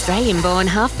channel. Australian-born,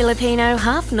 half Filipino,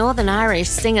 half Northern Irish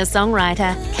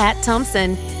singer-songwriter Kat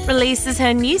Thompson releases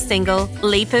her new single,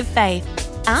 Leap of Faith,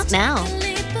 out now.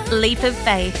 Leap of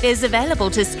Faith is available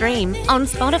to stream on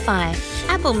Spotify,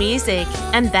 Apple Music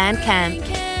and Bandcamp.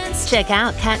 Check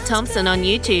out Kat Thompson on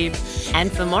YouTube. And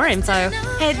for more info,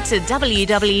 head to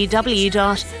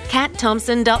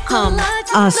www.katthompson.com.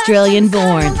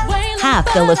 Australian-born, half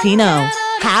Filipino,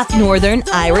 half Northern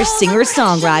Irish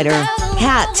singer-songwriter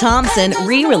Kat Thompson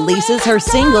re-releases her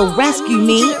single Rescue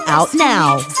Me out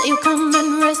now.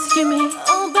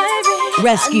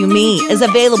 Rescue Me is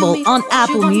available on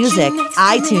Apple Music,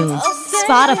 iTunes,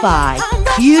 Spotify,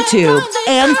 YouTube,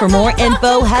 and for more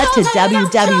info, head to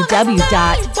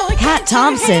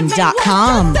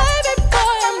www.katthompson.com.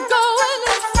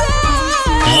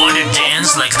 Want to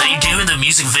dance like they do in the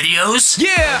music videos?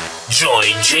 Yeah!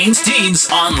 Join James Dean's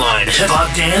online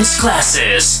hip-hop dance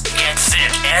classes. Get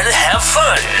fit and have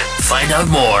fun. Find out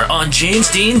more on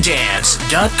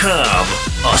jamesdeandance.com.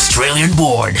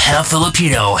 Australian-born, half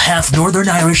Filipino, half Northern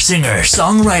Irish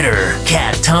singer-songwriter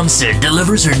Kat Thompson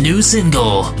delivers her new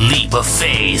single, Leap of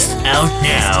Faith, out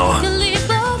now.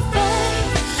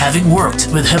 Having worked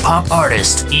with hip-hop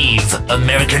artist Eve,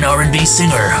 American R&B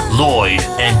singer Lloyd,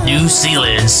 and New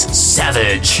Zealand's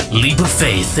Savage, Leap of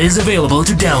Faith is available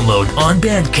to download on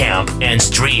Bandcamp and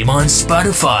stream on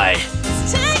Spotify.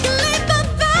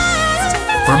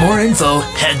 For more info,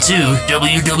 head to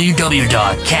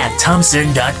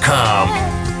www.katthompson.com.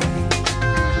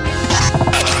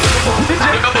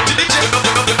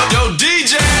 Yo,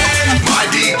 DJ! My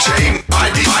DJ!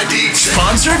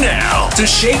 Sponsor now to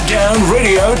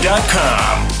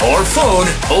ShakeDownRadio.com or phone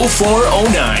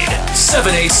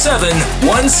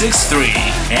 0409-787-163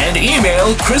 and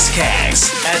email Chris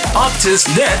Caggs at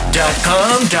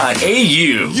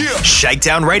optusnet.com.au.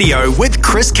 Shakedown Radio with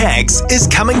Chris Caggs is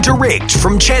coming direct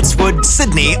from Chatswood,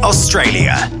 Sydney,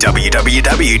 Australia.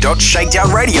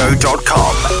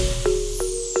 www.shakedownradio.com.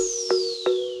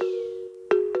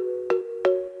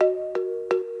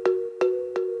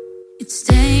 It's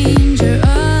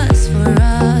dangerous for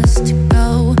us to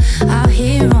go out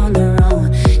here on our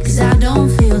own, 'cause I don't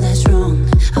feel that strong.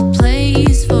 A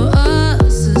place for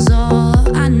us is all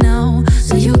I know,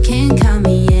 so you can count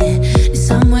me in. There's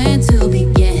somewhere to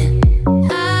begin.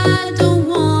 I don't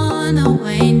wanna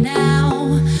wait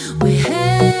now. We're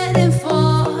heading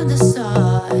for the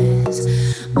stars.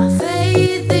 My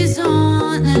faith is on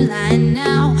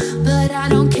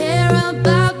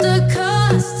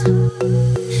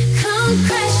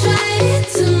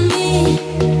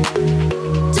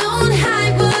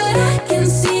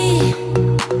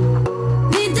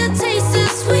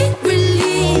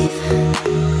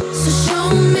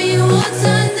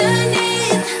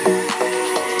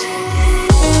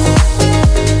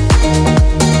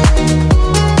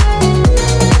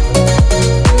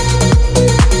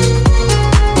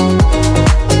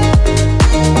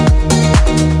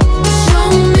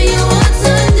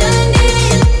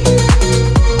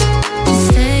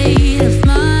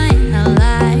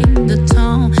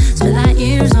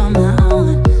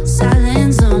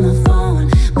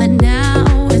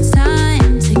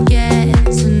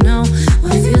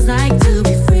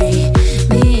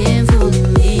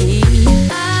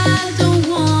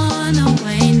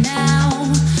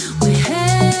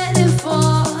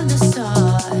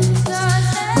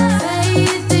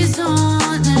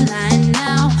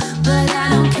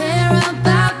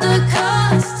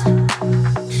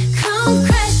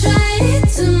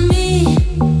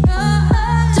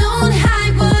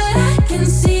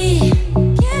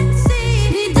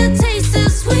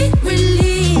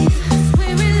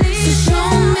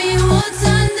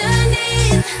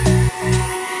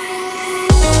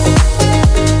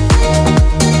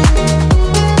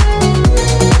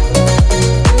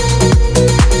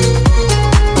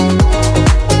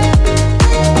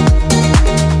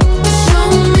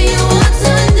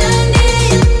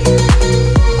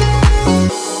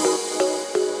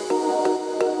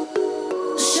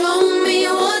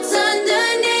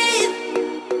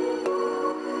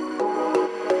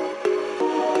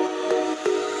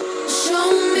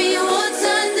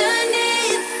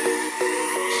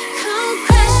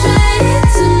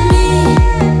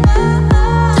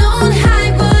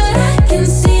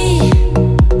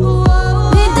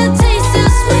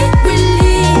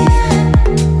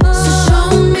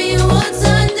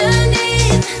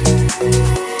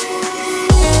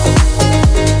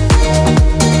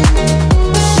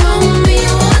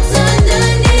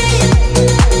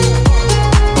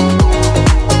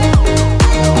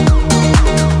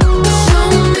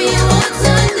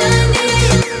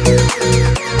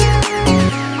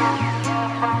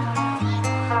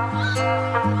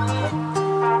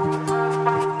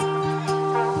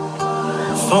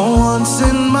For once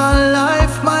in my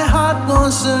life, my heart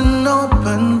was an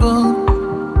open book.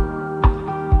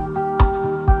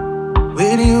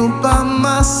 With you by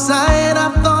my side, I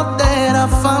thought that I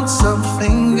found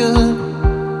something good.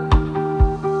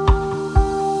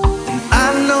 And I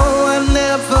know I'll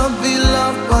never be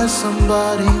loved by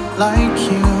somebody like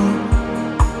you.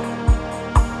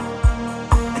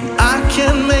 And I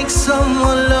can make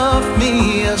someone love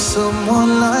me as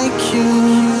someone like you.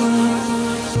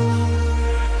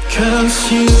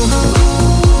 'Cause you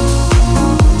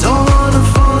don't wanna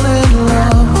fall in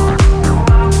love.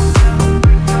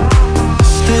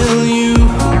 Still you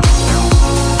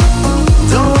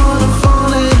don't wanna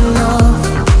fall in love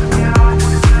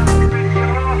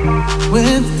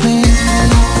with me.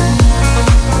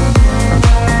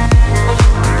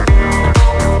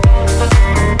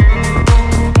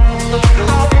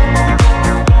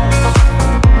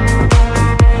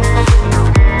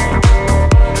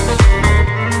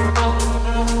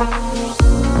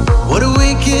 What a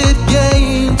wicked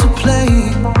game to play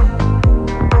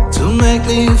to make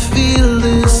me feel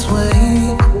this way.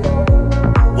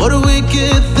 What a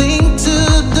wicked thing to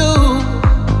do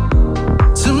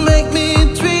to make me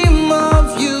dream of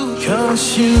you. 'Cause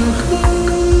you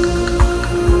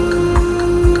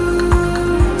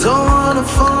don't wanna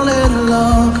fall in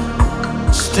love.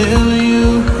 Still you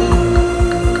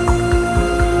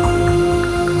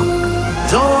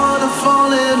don't wanna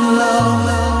fall in love.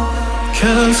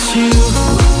 'Cause you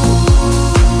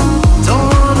don't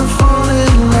wanna fall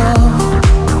in love.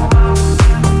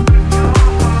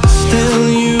 Still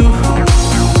you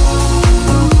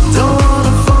don't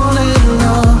wanna fall in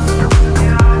love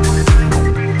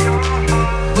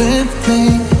with me.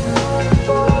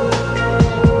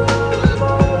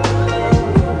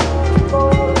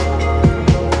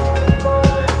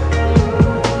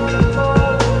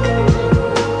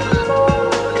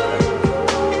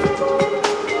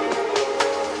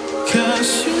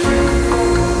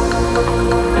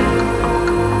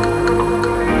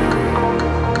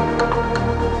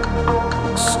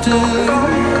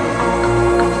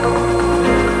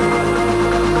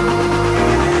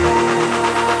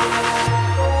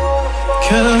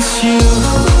 Cause you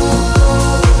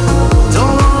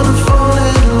don't wanna fall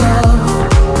in love.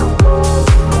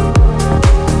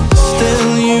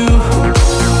 Still you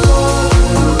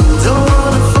don't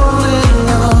wanna fall in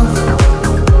love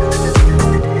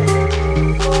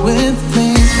with me.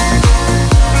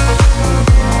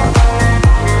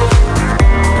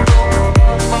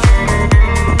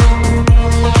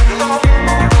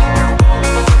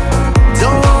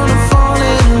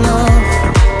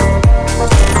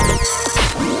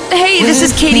 This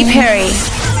is Katy Perry.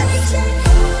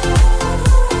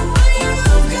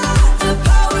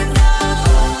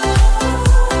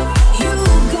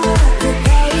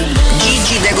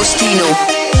 Gigi D'Agostino.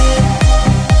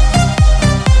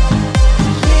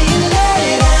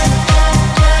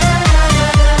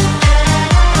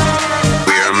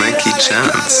 We are Mickey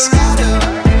Chance.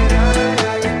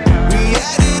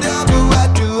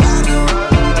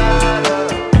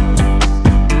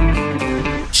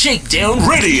 Shakedown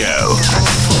Radio.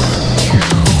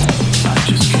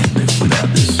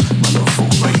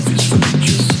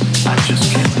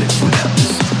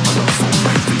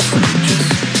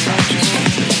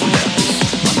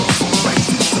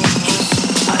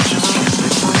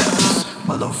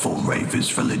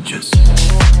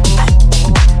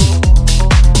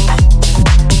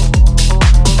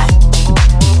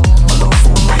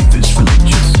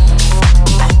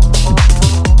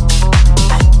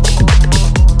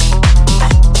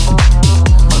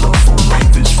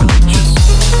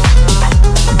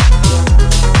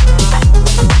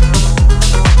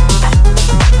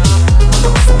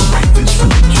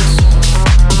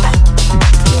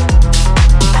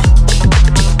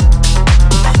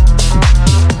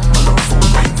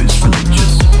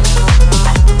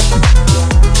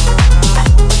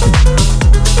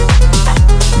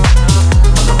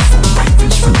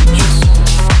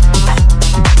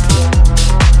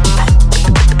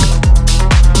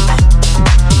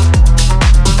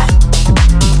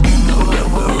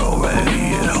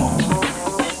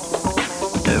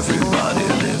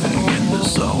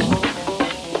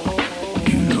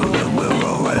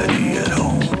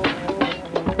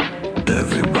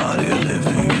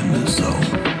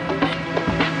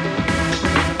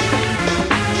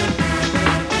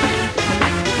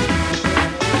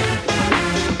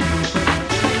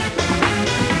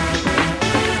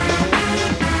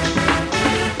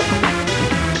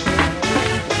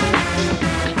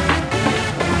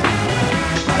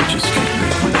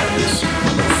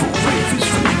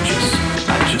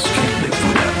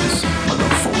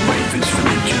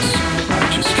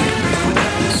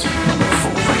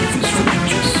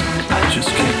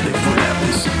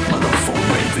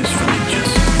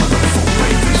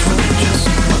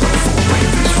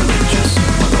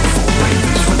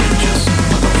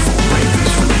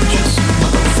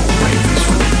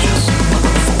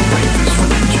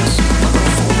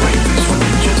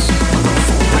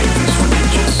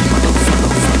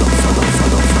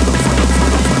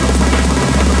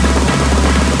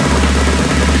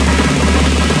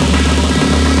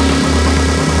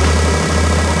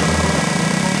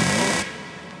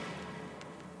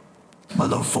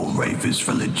 for rave is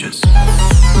religious.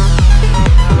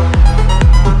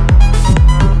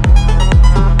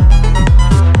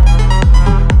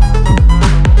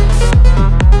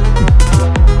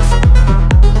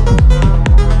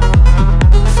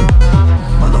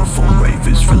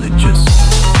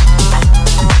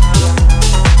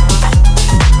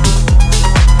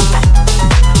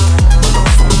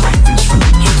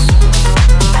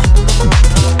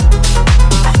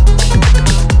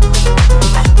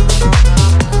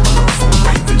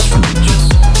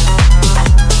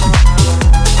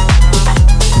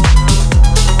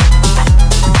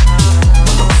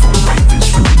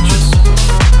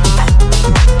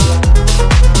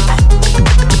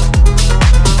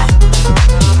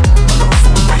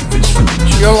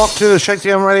 You're locked to the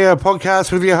ShakeDown Radio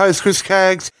podcast with your host, Chris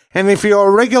Caggs. And if you're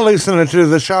a regular listener to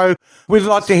the show, we'd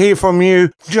like to hear from you.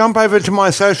 Jump over to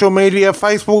my social media,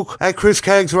 Facebook at Chris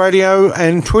Caggs Radio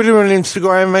and Twitter and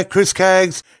Instagram at Chris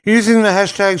Caggs, using the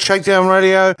hashtag ShakeDown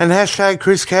Radio and hashtag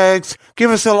Chris Caggs. Give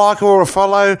us a like or a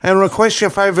follow and request your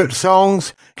favourite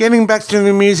songs. Getting back to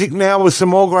the music now with some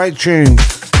more great tunes.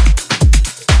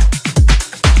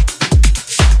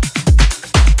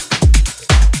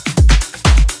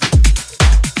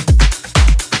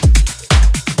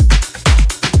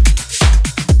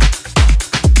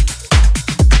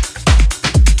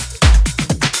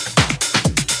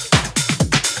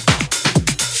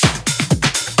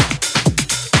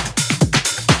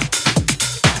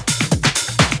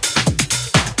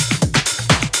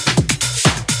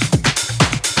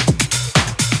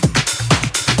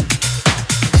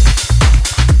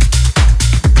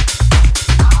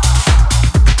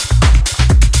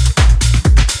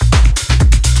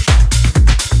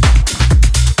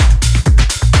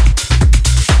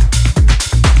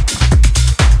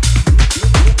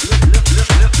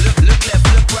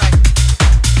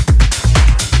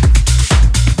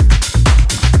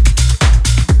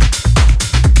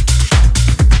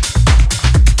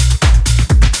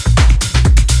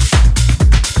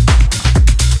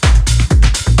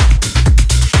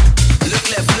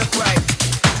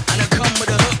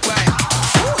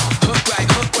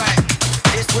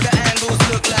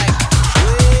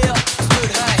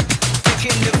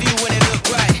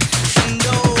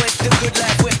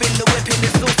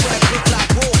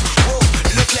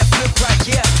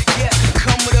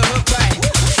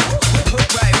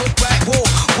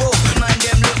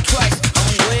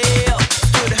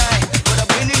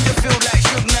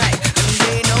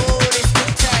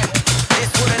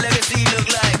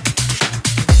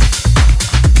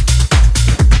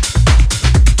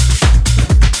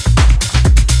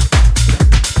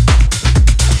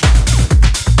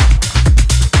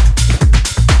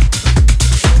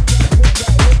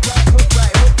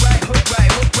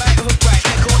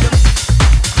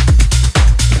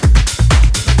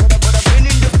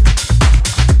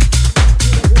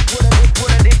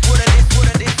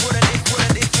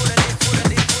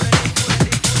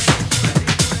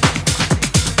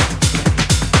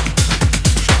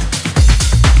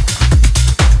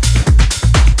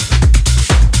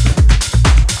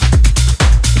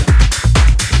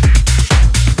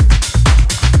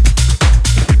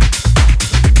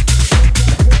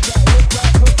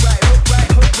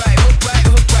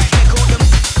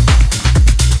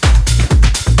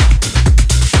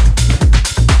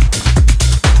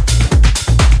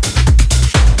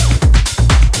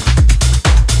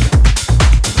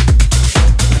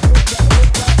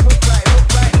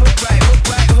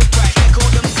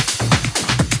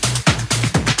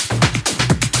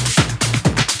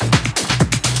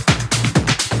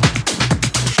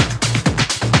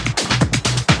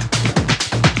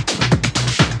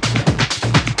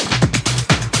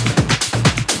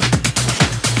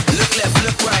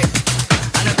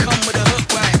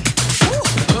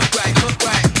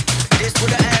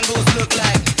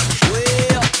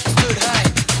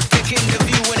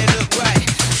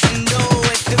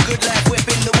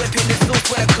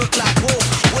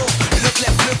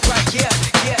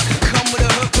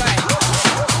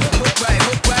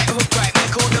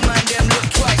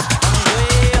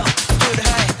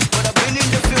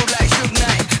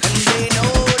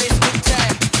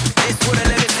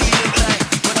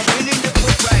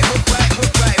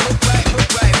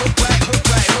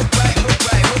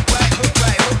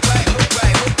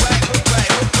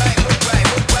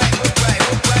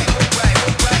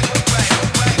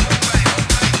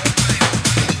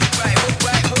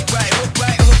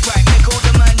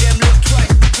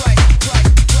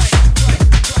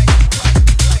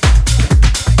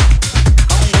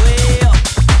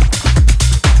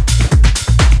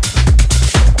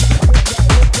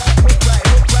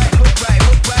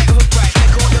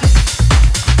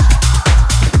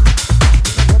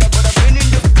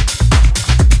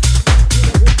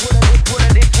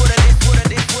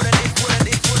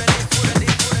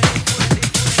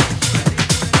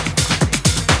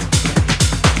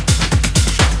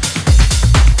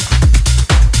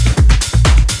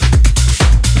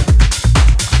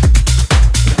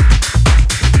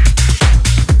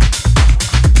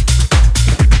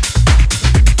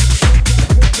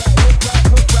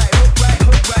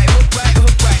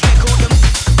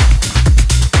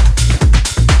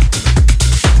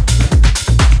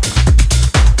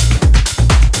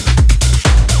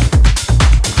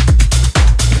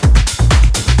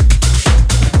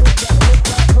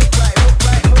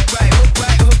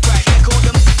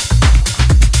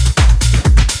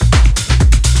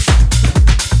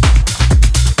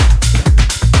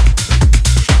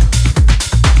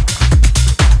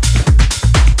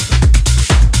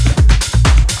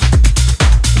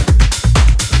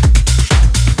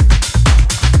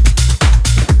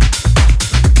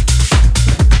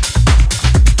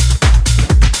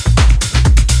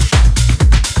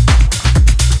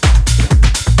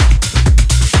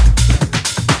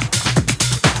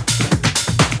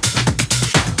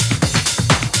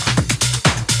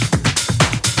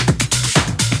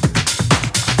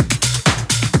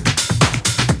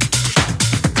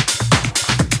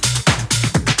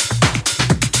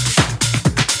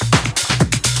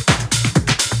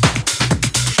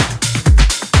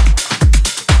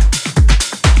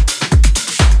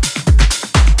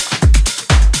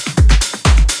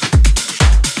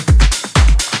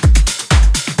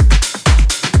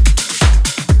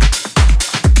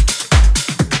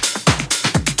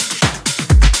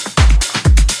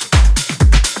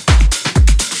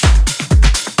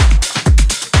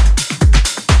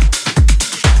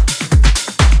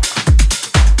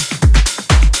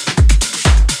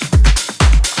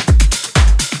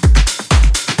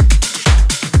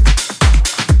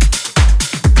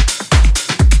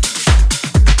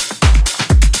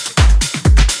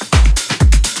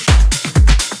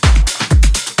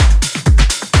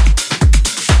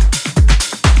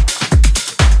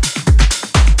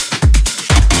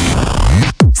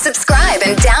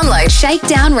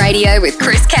 Shakedown Radio with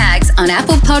Chris Caggs on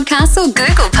Apple Podcasts or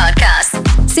Google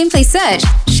Podcasts. Simply search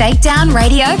Shakedown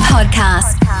Radio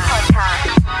Podcast.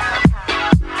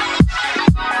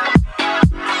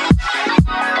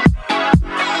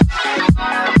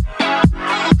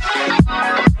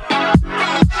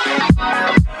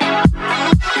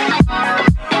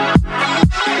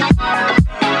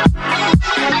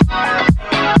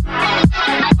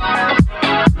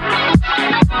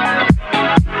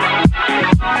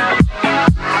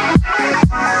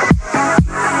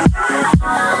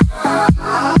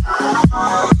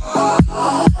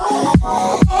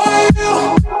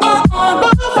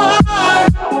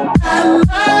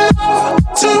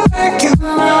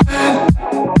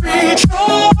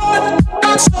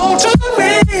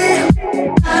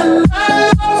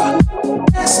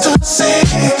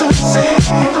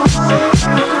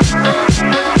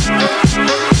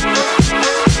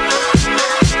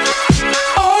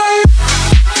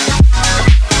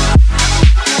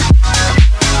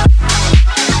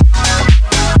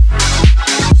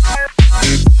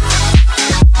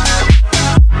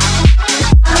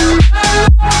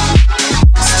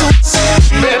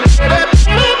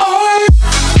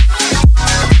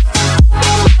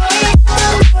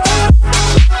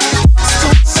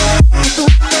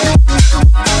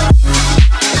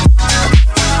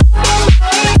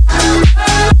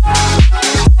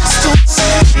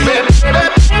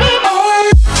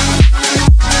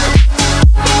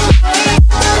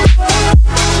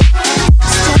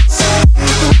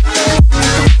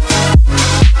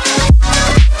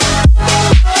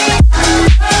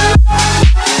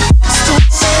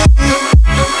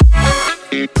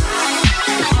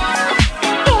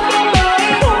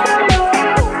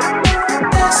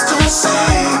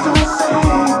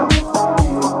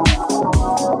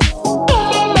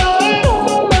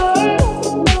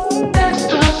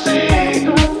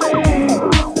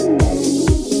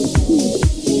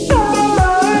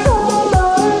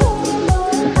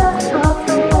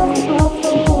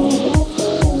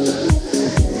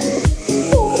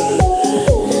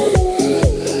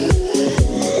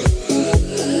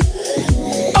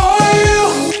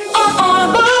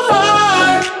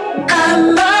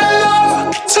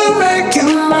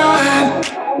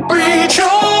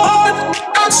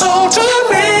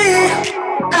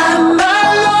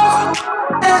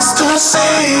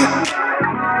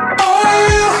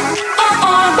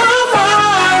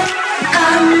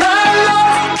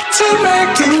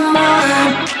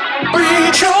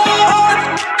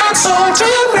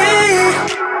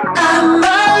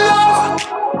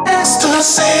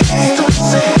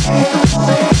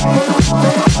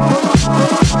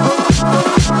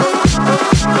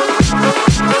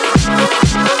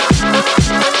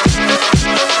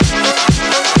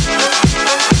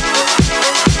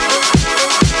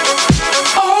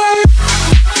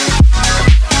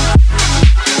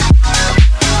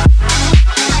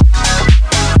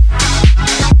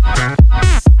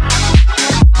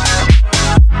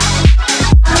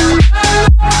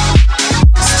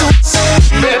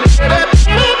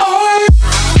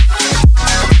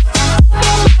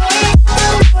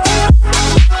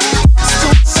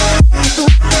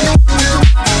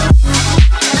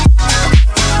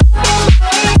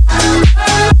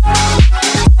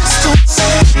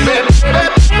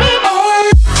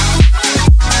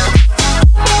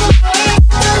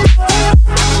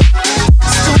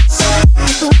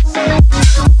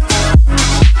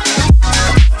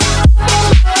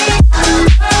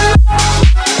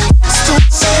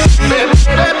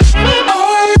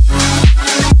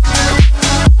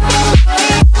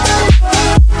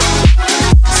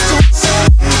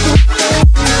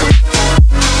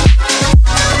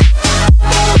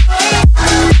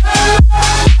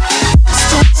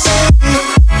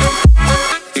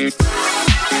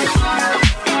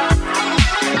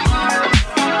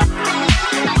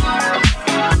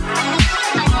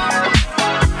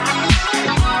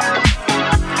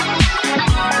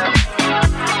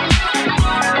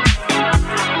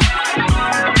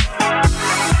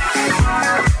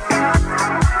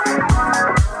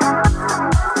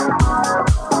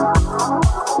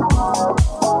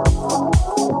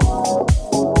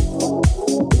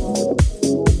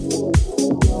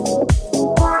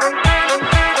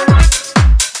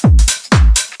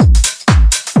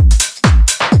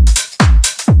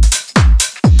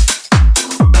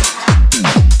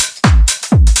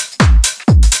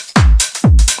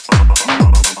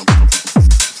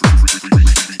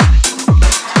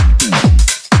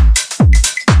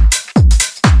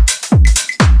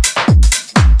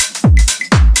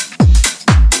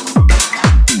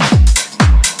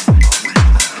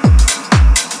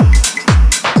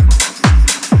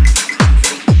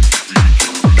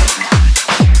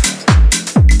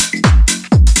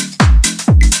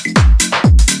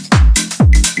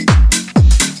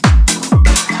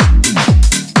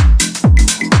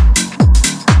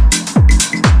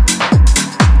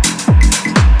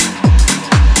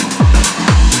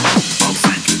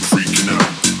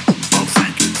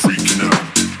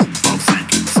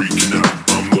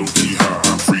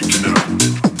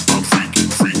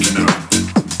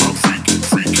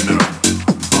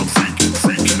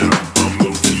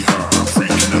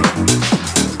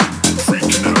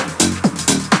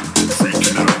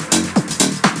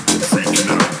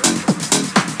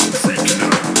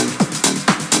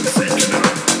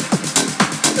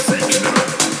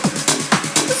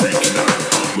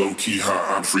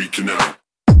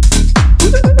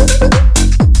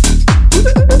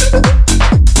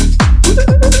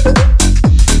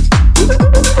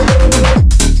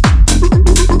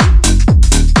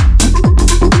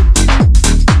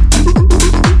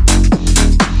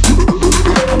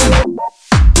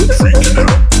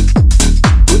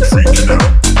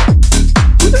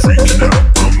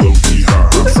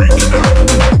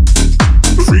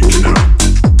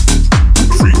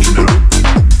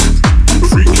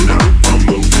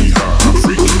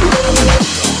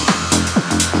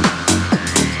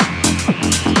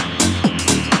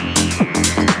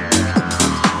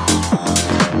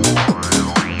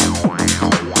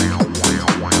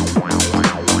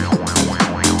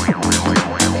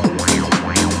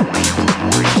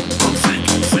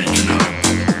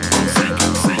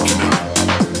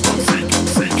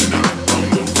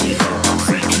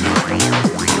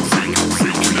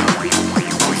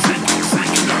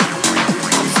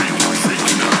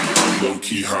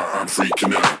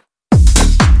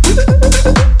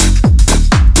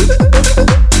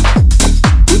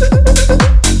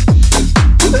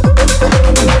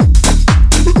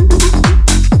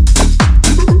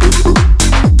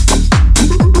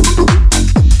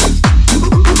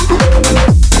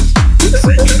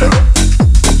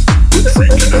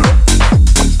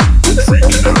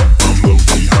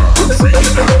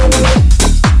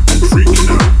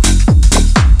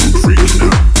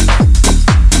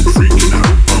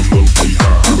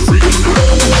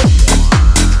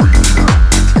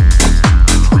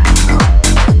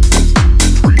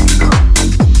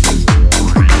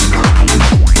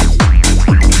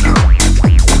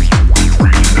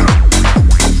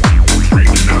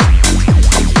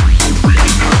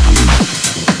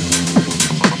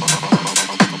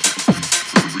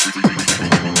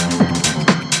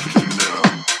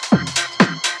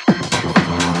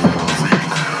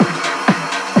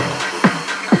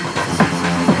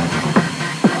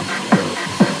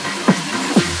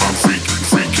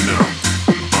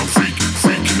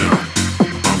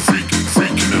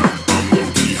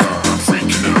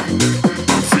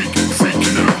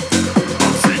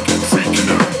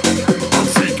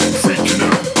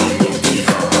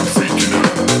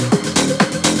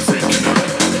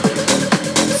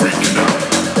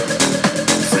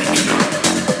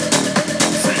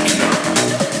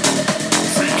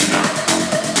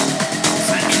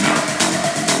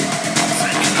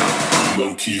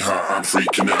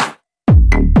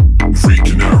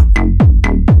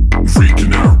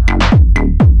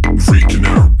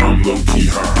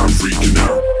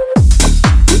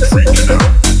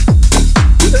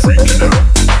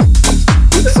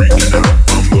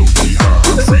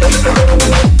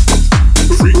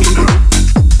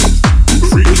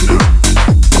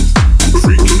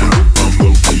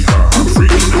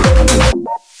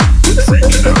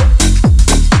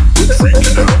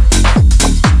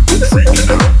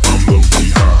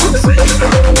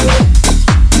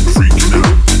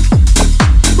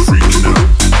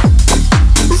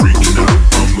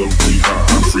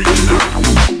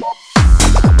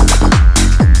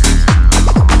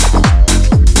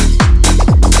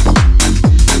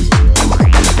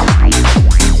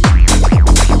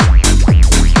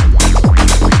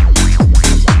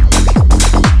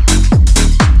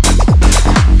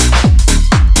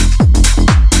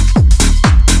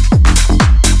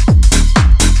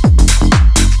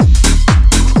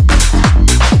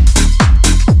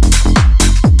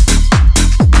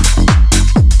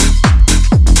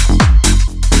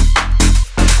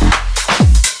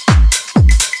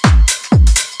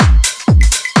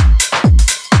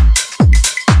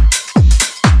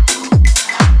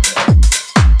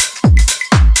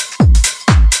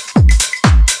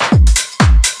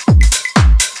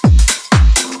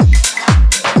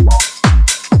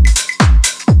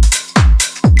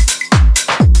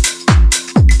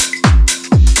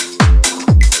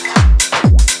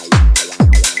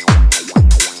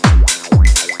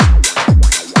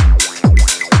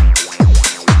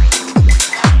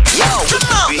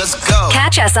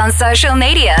 On social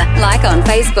media, like on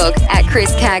Facebook at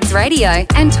Chris Caggs Radio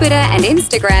and Twitter and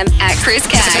Instagram at Chris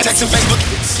Caggs. It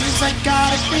seems like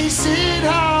gotta face it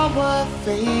all, we're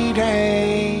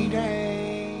fading.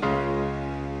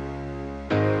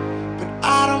 But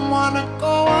I don't wanna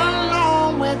go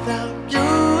alone without you.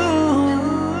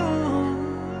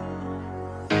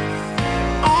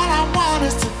 All I want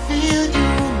is to feel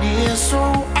you near so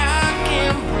I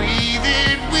can breathe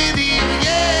it with you,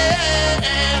 yeah.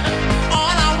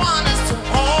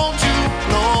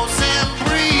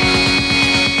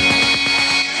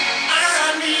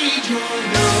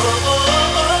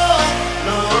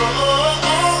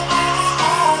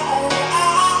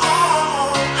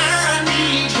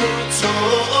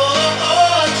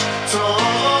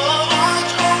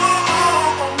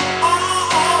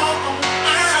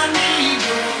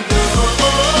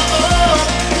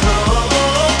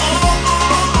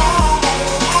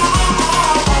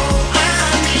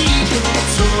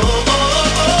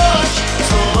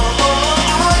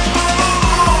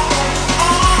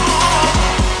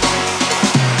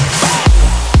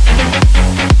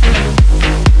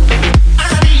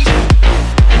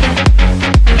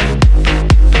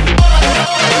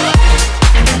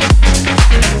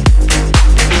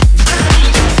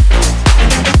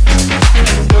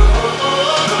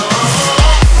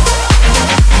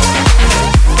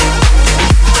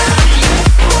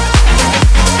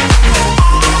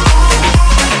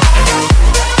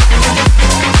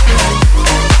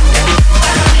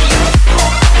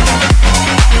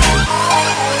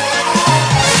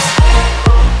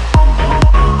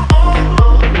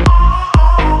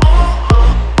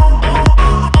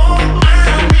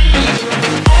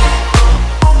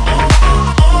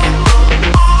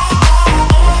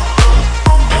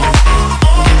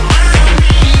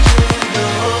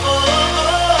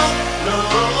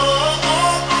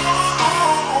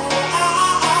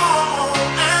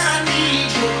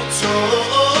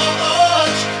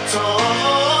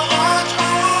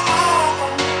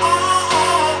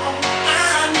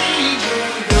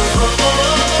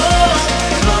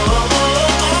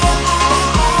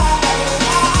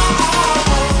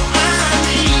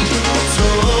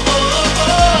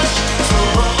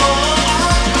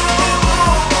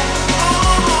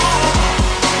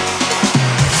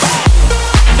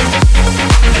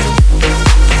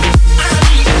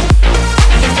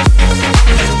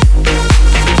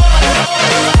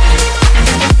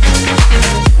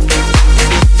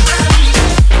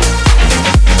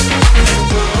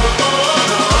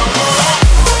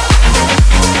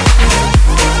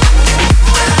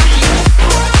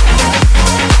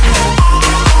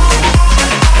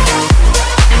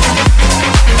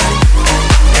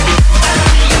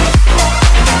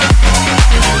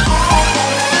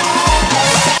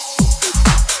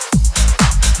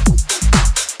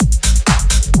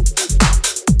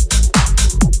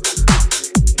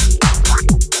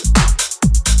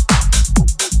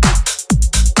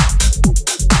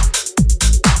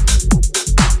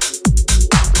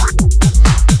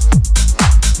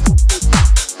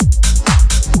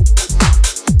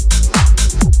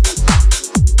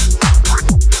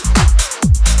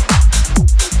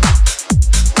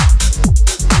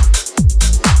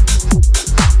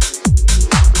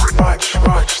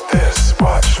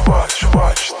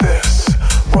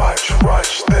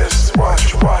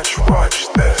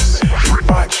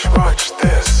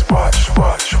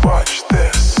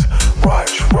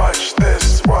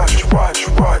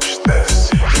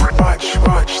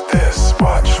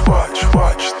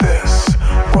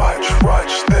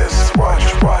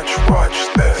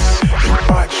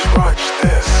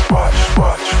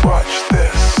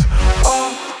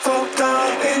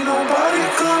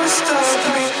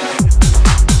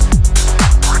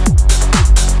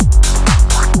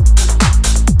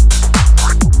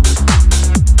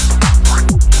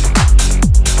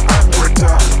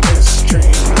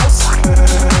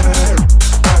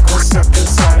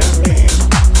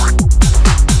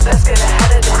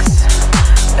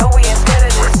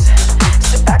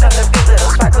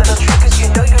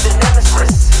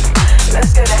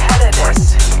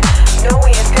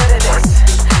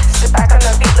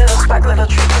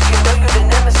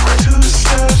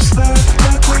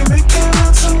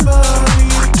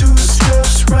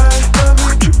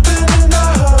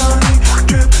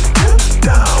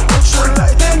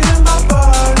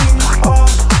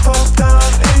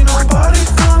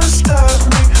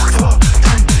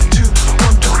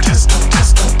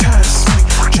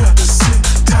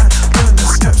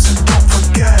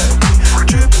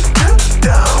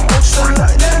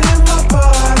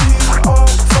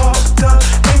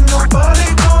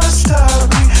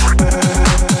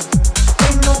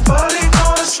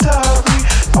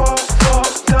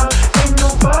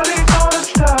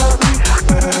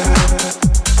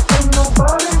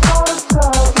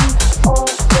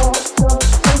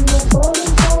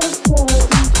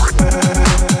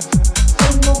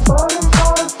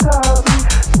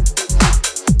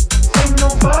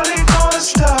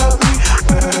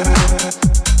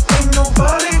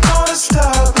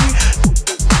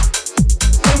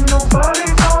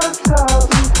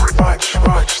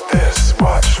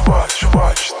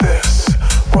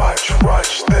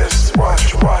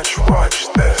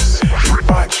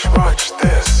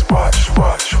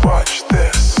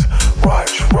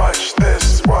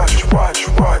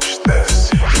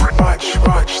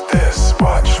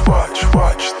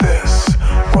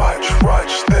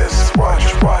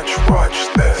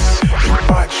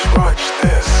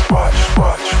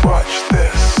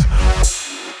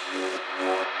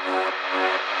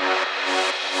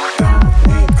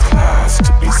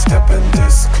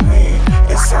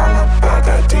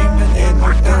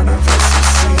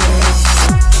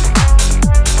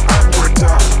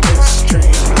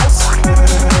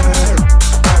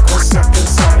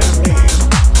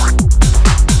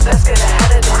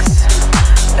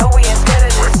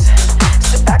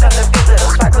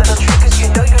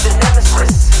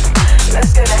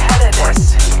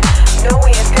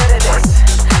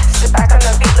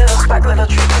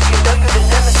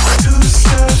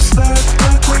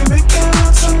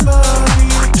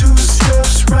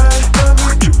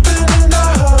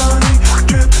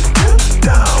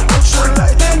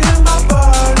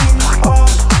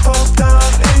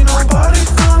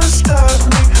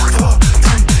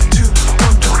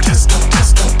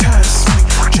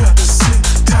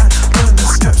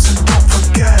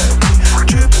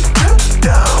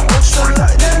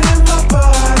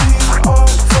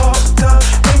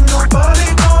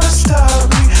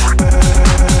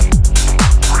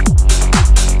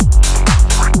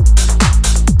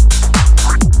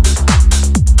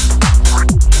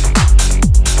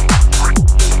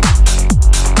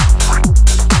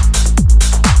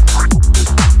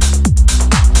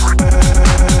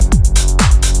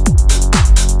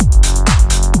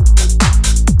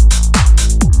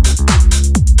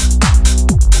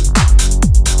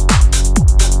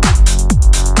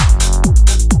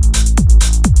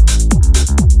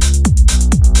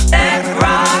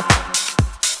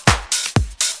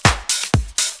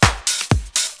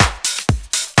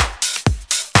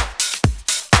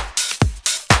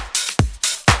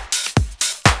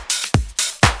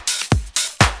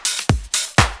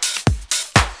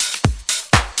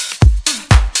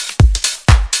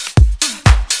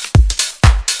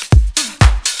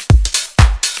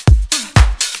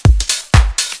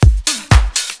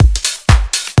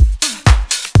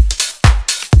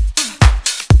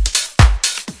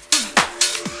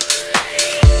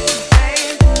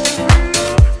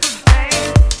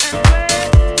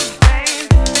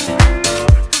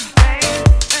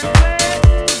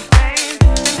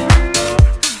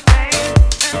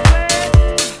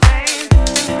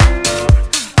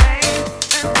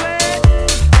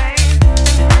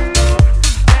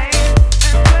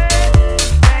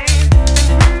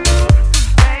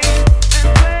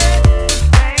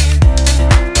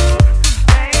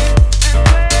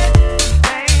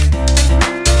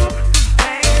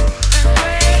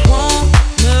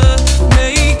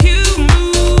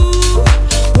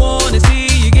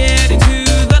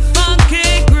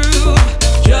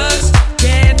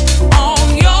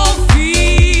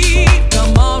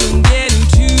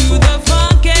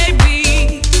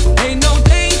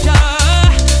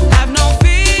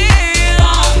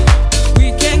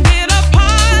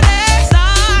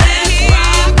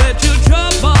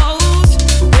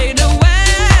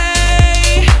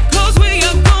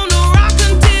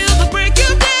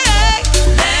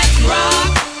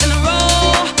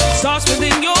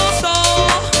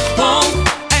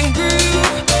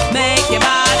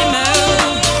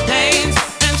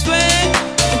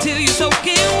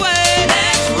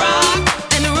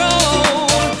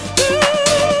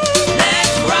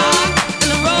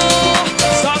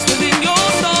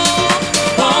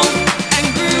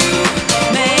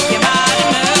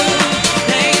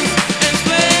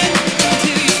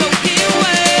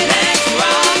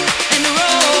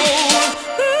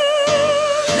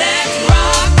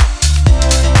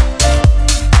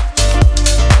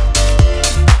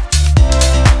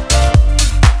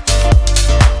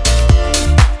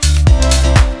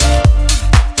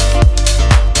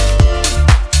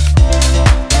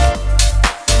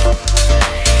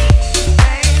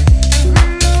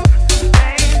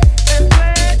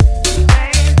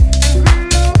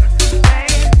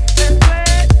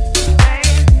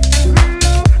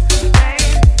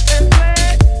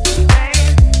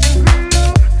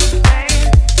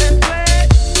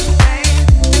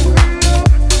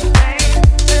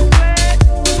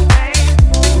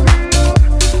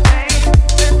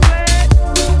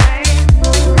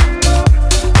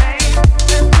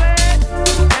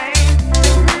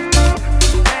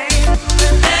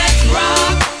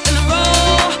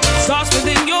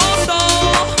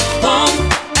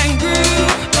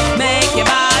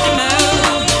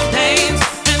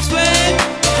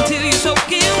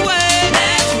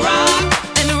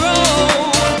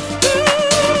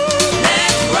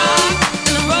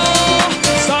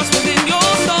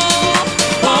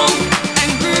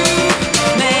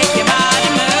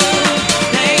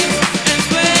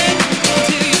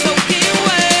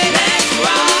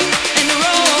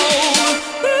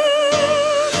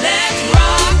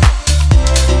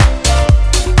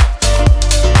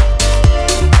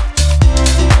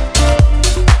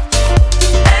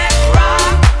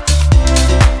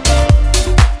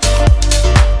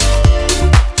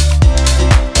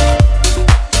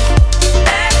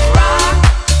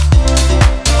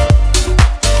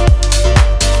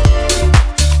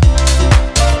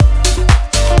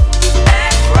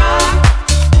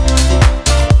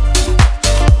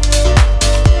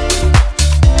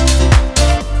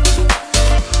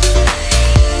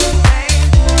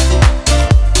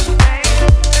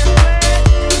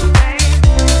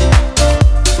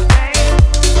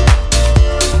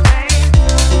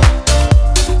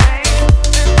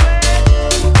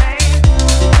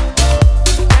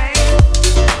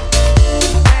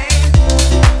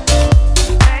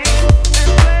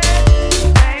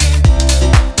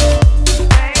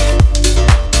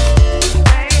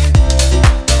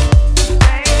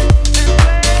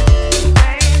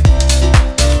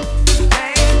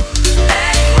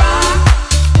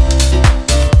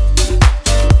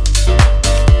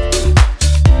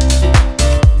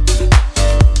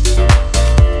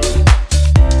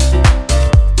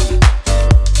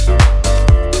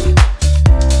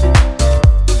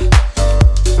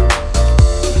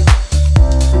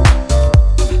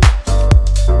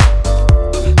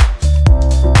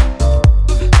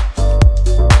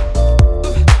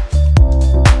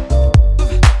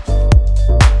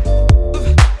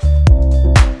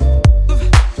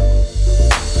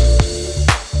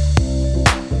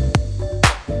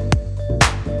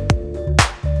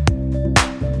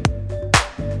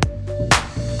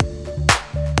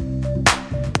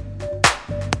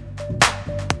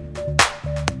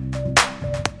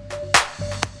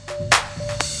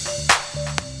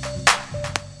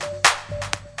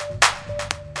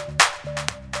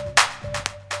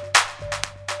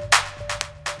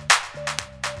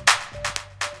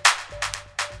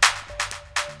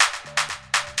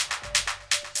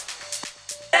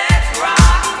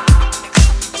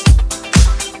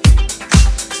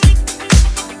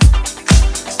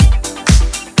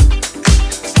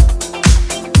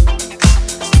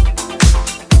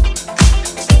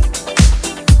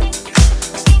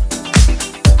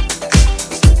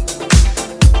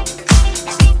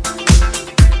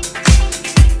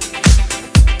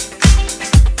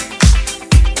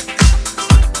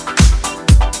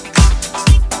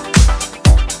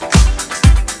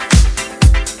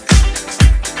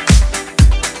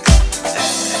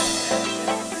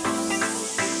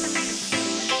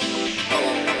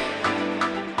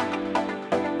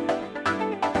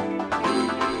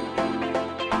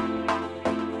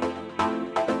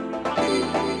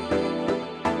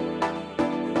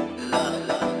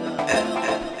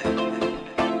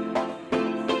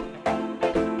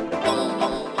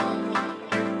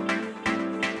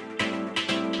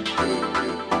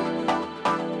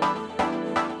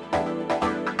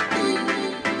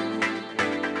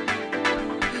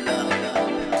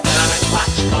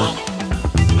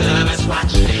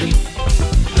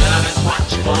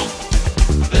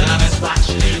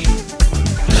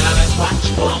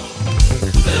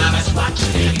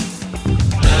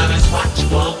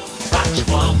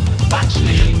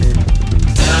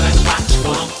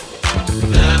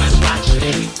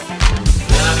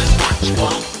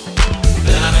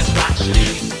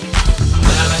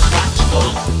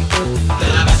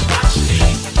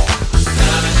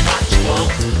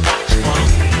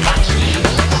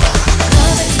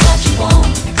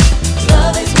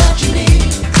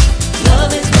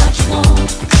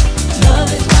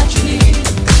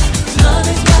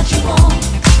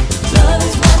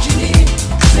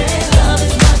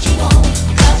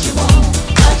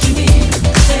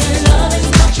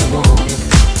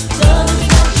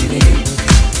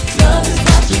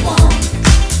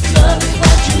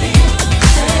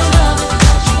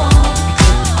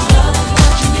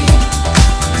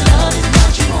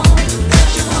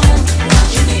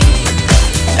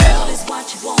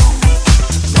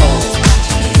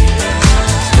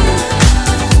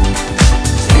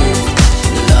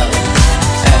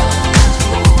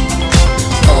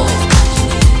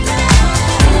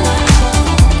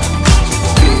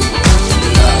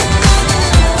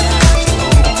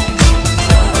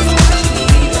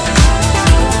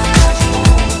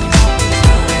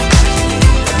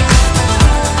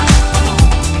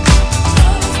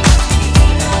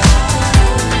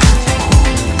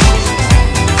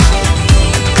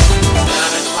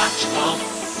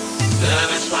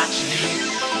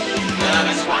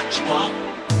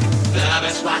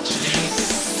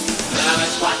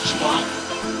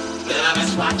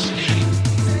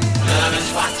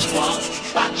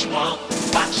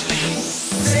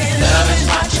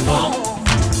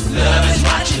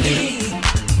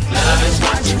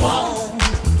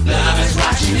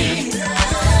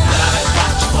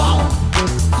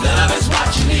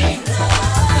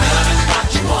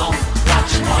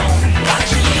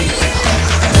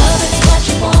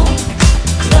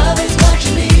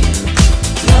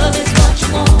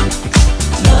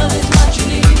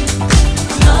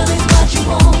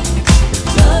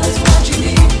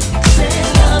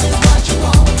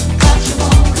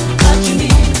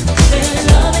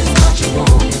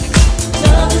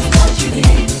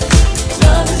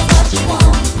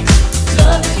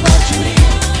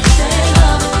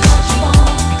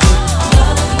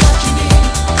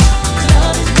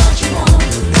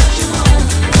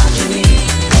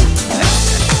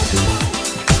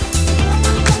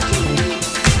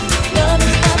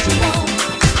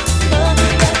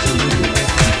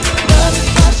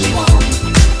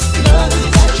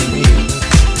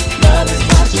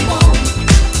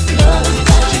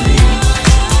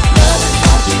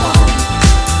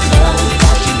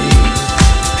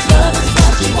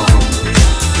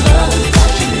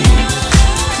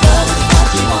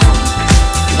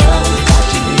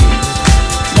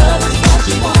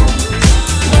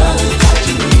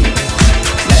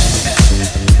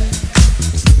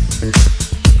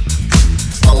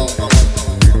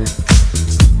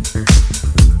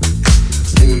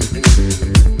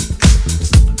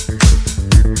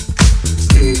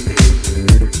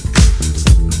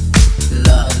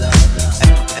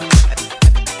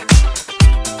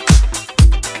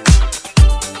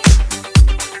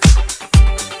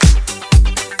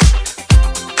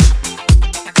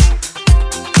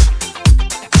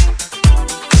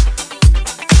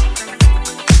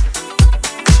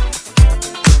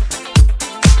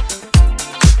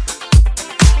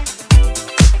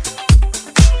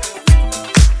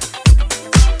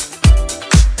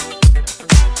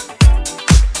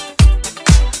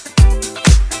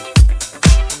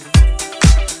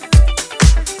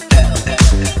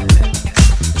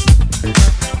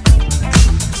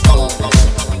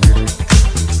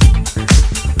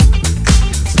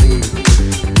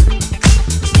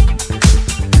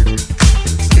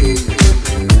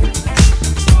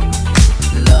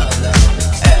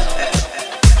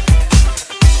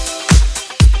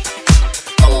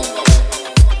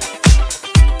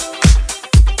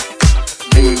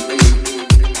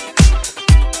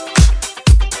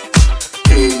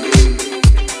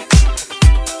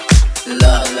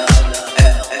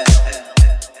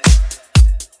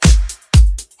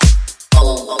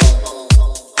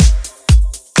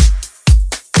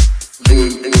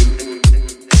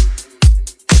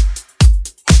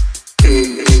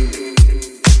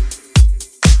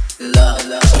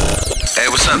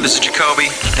 This is Jacoby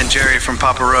and Jerry from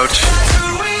Papa Roach.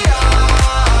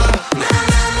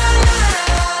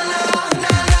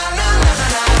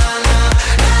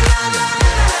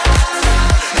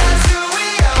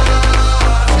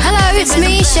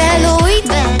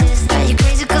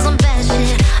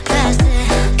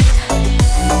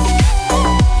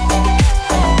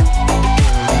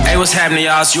 what's happening,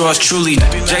 y'all? It's yours truly,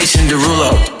 Jason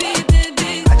Derulo.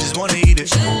 I just wanna eat it.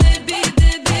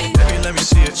 Baby, let me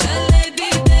see it.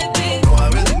 Oh, I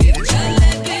really need it.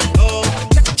 Oh.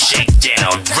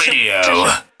 Shakedown Radio.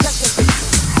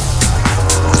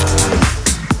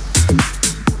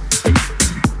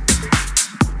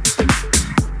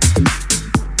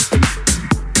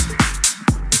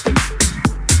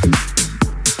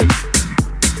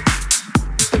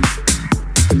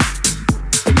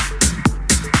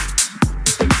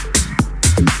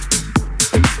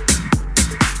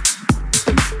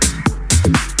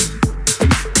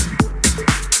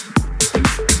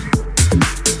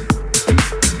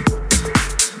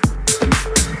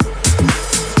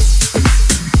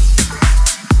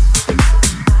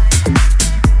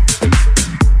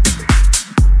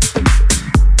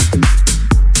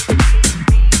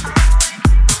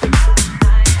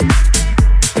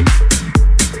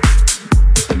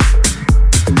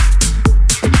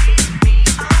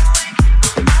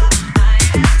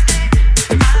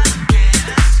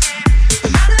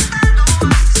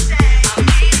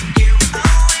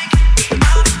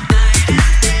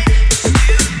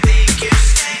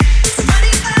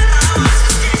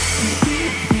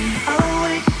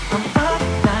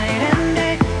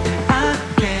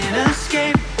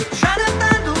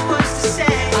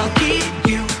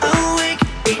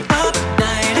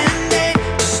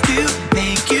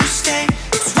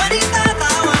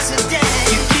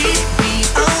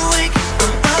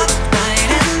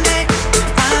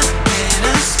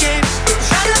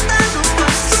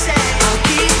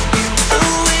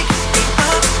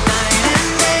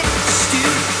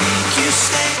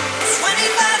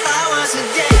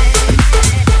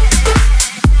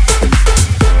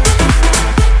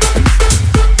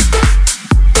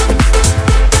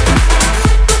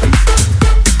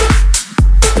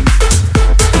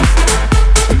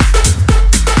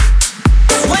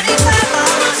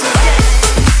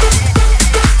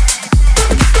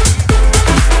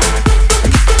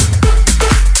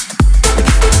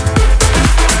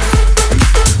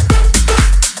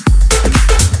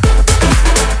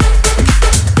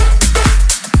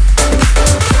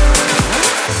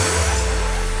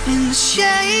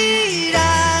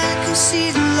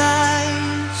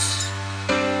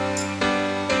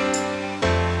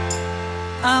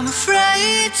 I'm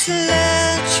afraid to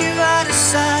let you out of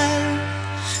sight,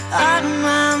 out of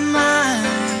my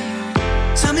mind.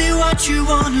 Tell me what you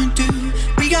wanna do.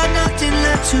 We got nothing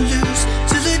left to lose.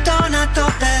 Till the dawn I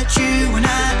thought that you and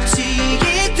I could see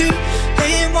it through.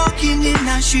 Laying walking in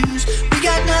our shoes. We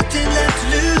got nothing left to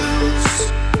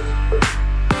lose.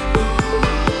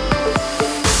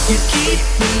 You keep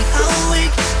me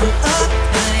awake, I'm up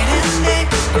night and day,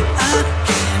 and I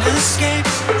can't escape.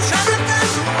 Trying to find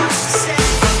the words to say.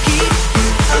 I'll keep you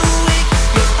awake,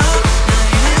 you're up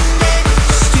night and day,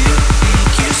 just to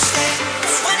make you stay.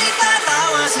 25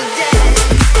 hours a day.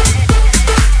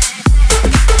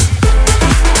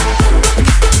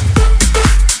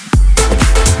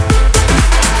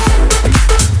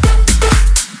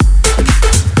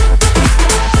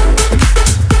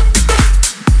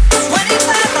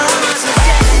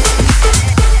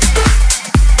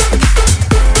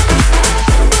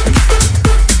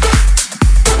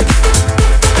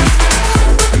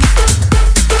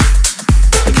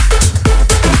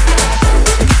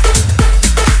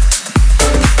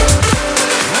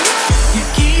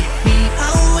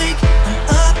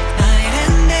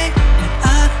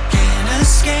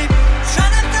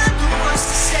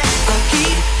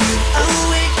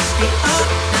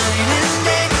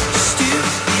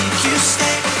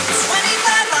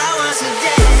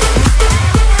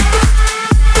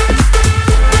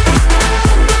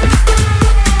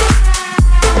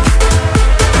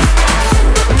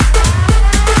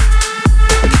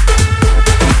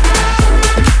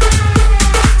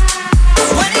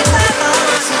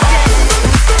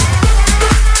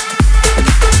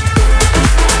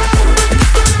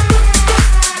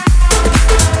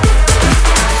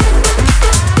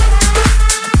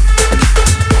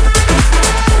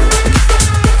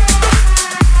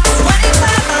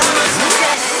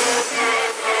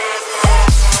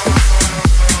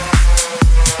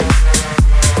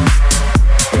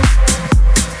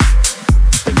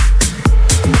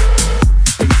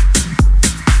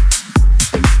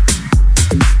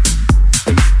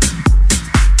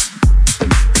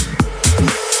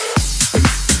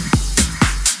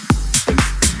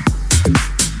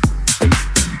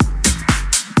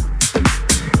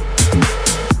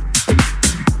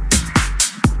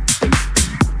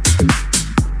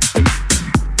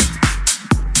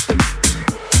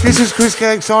 This is Chris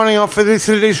Cagg signing off for this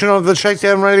edition of the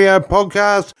ShakeDown Radio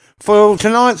podcast For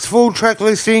tonight's full track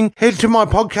listing, head to my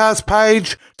podcast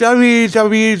page,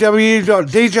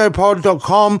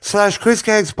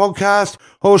 www.djpod.com/ChrisCagsPodcast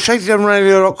or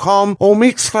shakedownradio.com or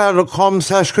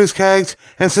mixcloud.com/ChrisCags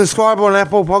and subscribe on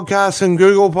Apple Podcasts and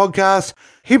Google Podcasts.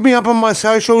 Hit me up on my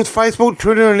socials, Facebook,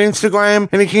 Twitter and Instagram,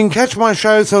 and you can catch my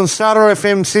shows on Starter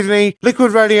FM Sydney,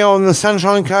 Liquid Radio on the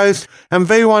Sunshine Coast, and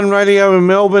V1 Radio in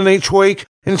Melbourne each week.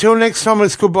 Until next time,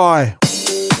 it's goodbye.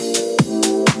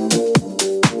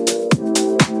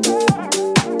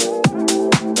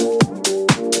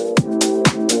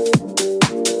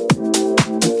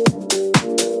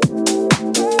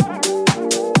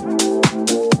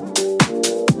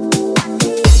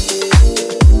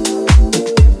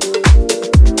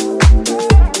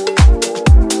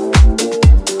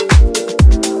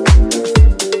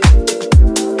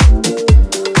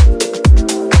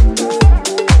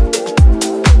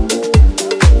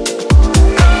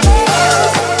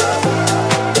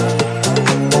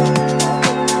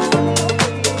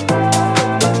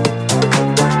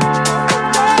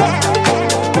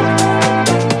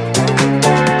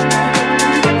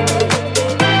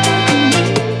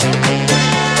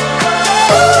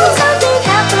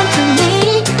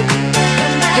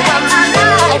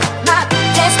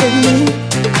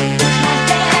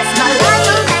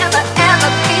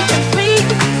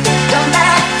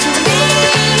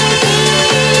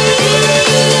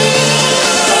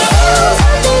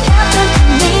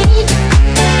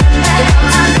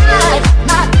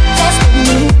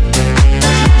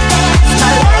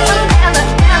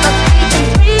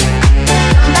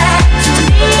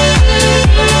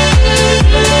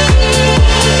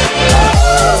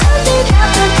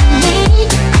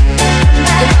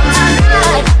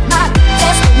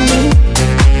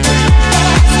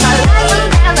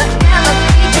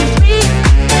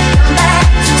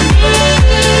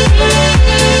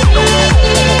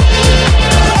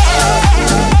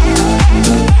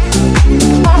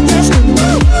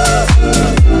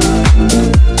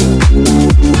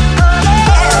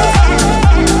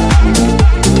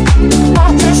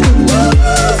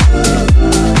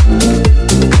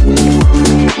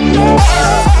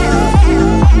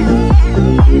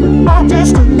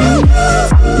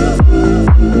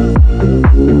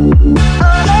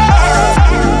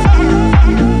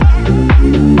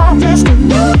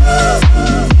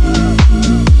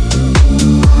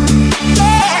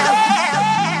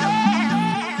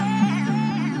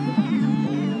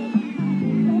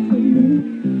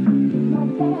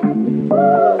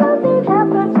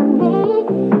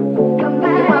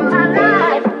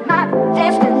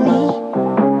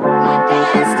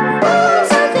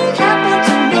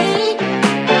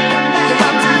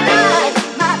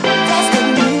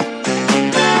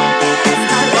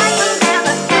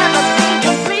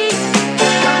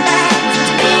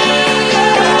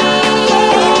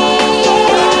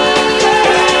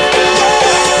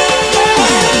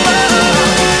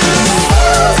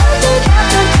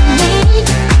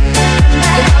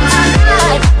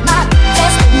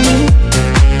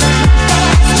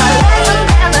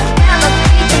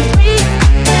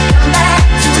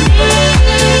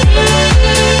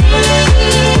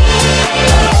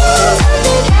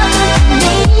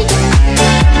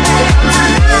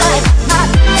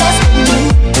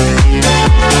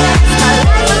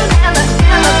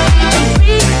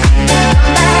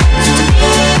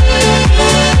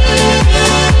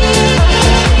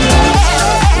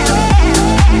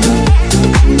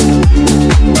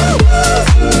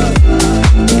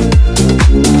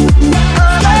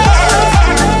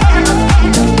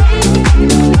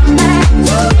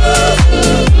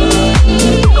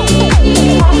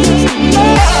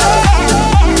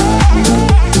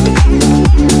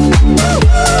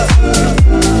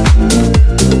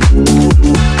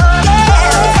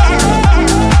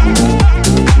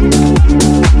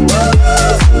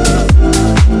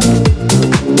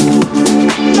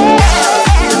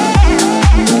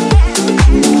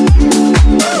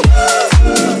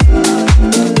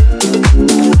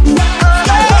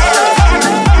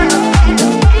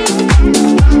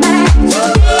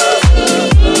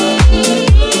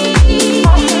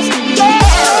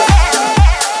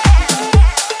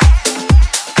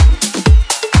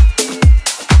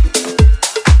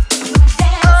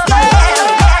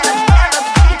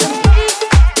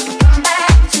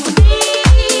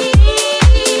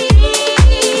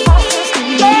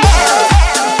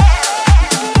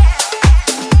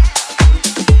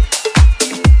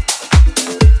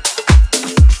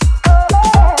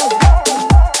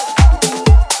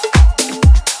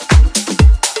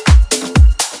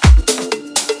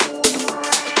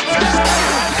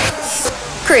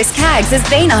 Chris Caggs has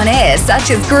been on air such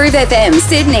as Groove FM,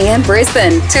 Sydney and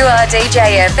Brisbane, 2R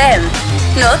DJ FM,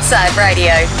 Northside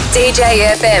Radio, DJ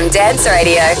FM Dance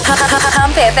Radio,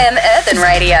 Hump FM Urban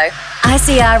Radio,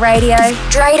 ICR Radio,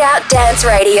 Drayed Out Dance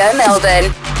Radio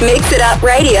Melbourne, Mix It Up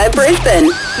Radio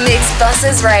Brisbane, Mixed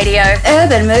Bosses Radio,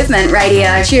 Urban Movement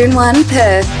Radio, Tune 1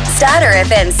 Perth, Starter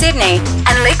FM Sydney,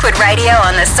 and Liquid Radio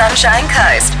on the Sunshine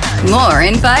Coast. More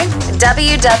info,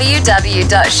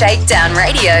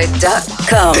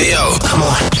 www.shakedownradio.com. Hey yo, come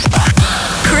on.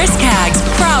 Chris Caggs,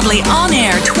 proudly on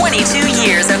air 22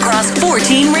 years across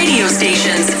 14 radio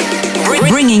stations,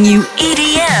 bringing you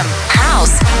EDM,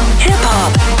 house,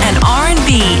 hip-hop, and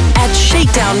R&B at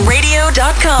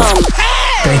shakedownradio.com.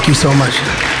 Thank you so much.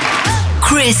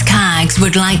 Chris Caggs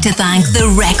would like to thank the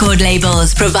record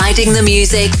labels providing the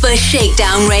music for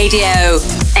Shakedown Radio,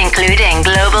 including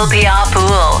Global PR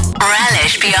Pool,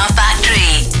 Relish PR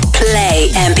Factory, Play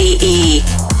MPE,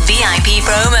 VIP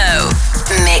Promo,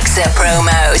 Mixer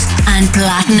Promos, and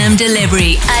Platinum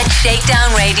Delivery at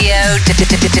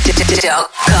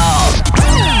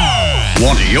shakedownradio.com.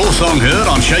 Want your song heard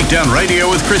on Shakedown Radio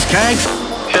with Chris Caggs?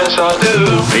 Yes, I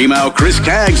do. Email Chris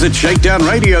Caggs at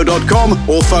shakedownradio.com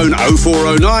or phone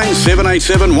 0409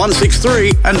 787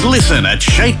 163 and listen at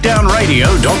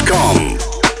shakedownradio.com.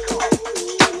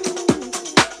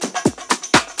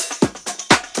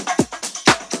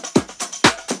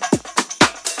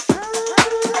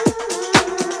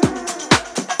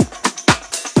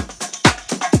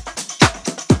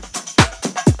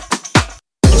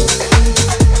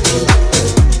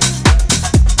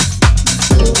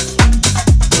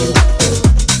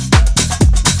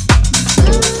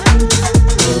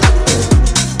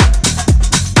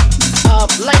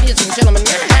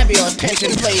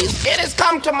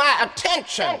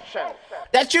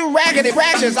 That you raggedy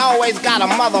rashes always got a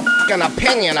motherfucking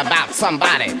opinion about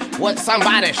somebody. What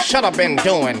somebody should have been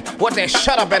doing, what they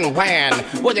should have been wearing,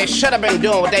 what they should have been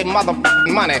doing with their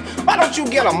motherfucking money. Why don't you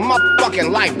get a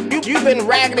motherfucking life? You've been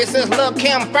raggedy since Lil'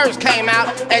 Kim first came out,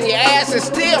 and your ass is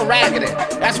still raggedy.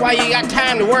 That's why you got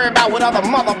time to worry about what other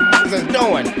motherfuckers is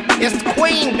doing. It's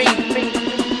Queen bee.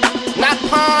 Not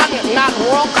Pawn, not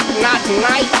Rook, not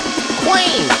Knight.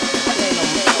 Queen.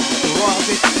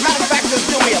 Matter of fact, just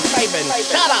do me a favor and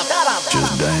shut up.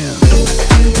 Just dance.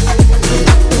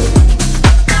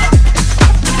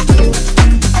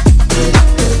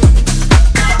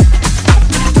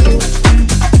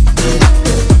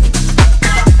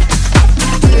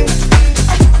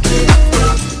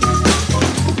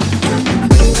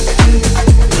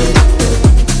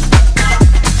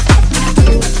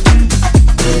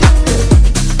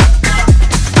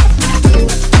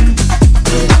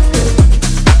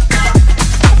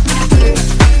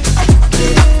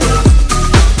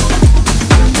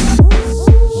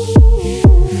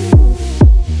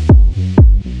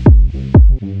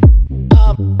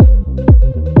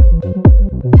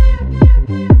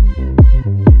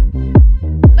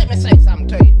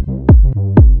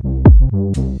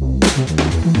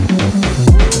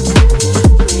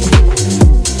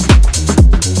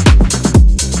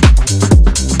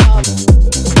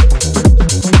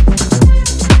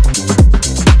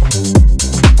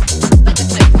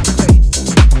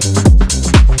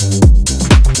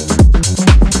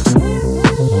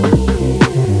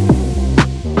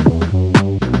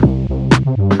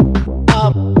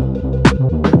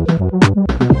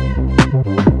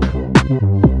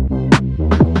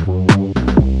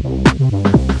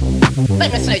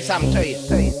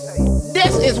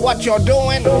 You're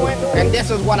doing, and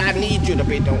this is what I need you to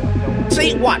be doing.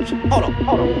 See, watch. Hold on.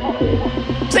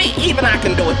 See, even I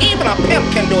can do it. Even a pimp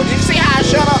can do it. You see how I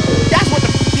shut up? That's what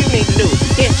the you need to do.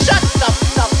 Is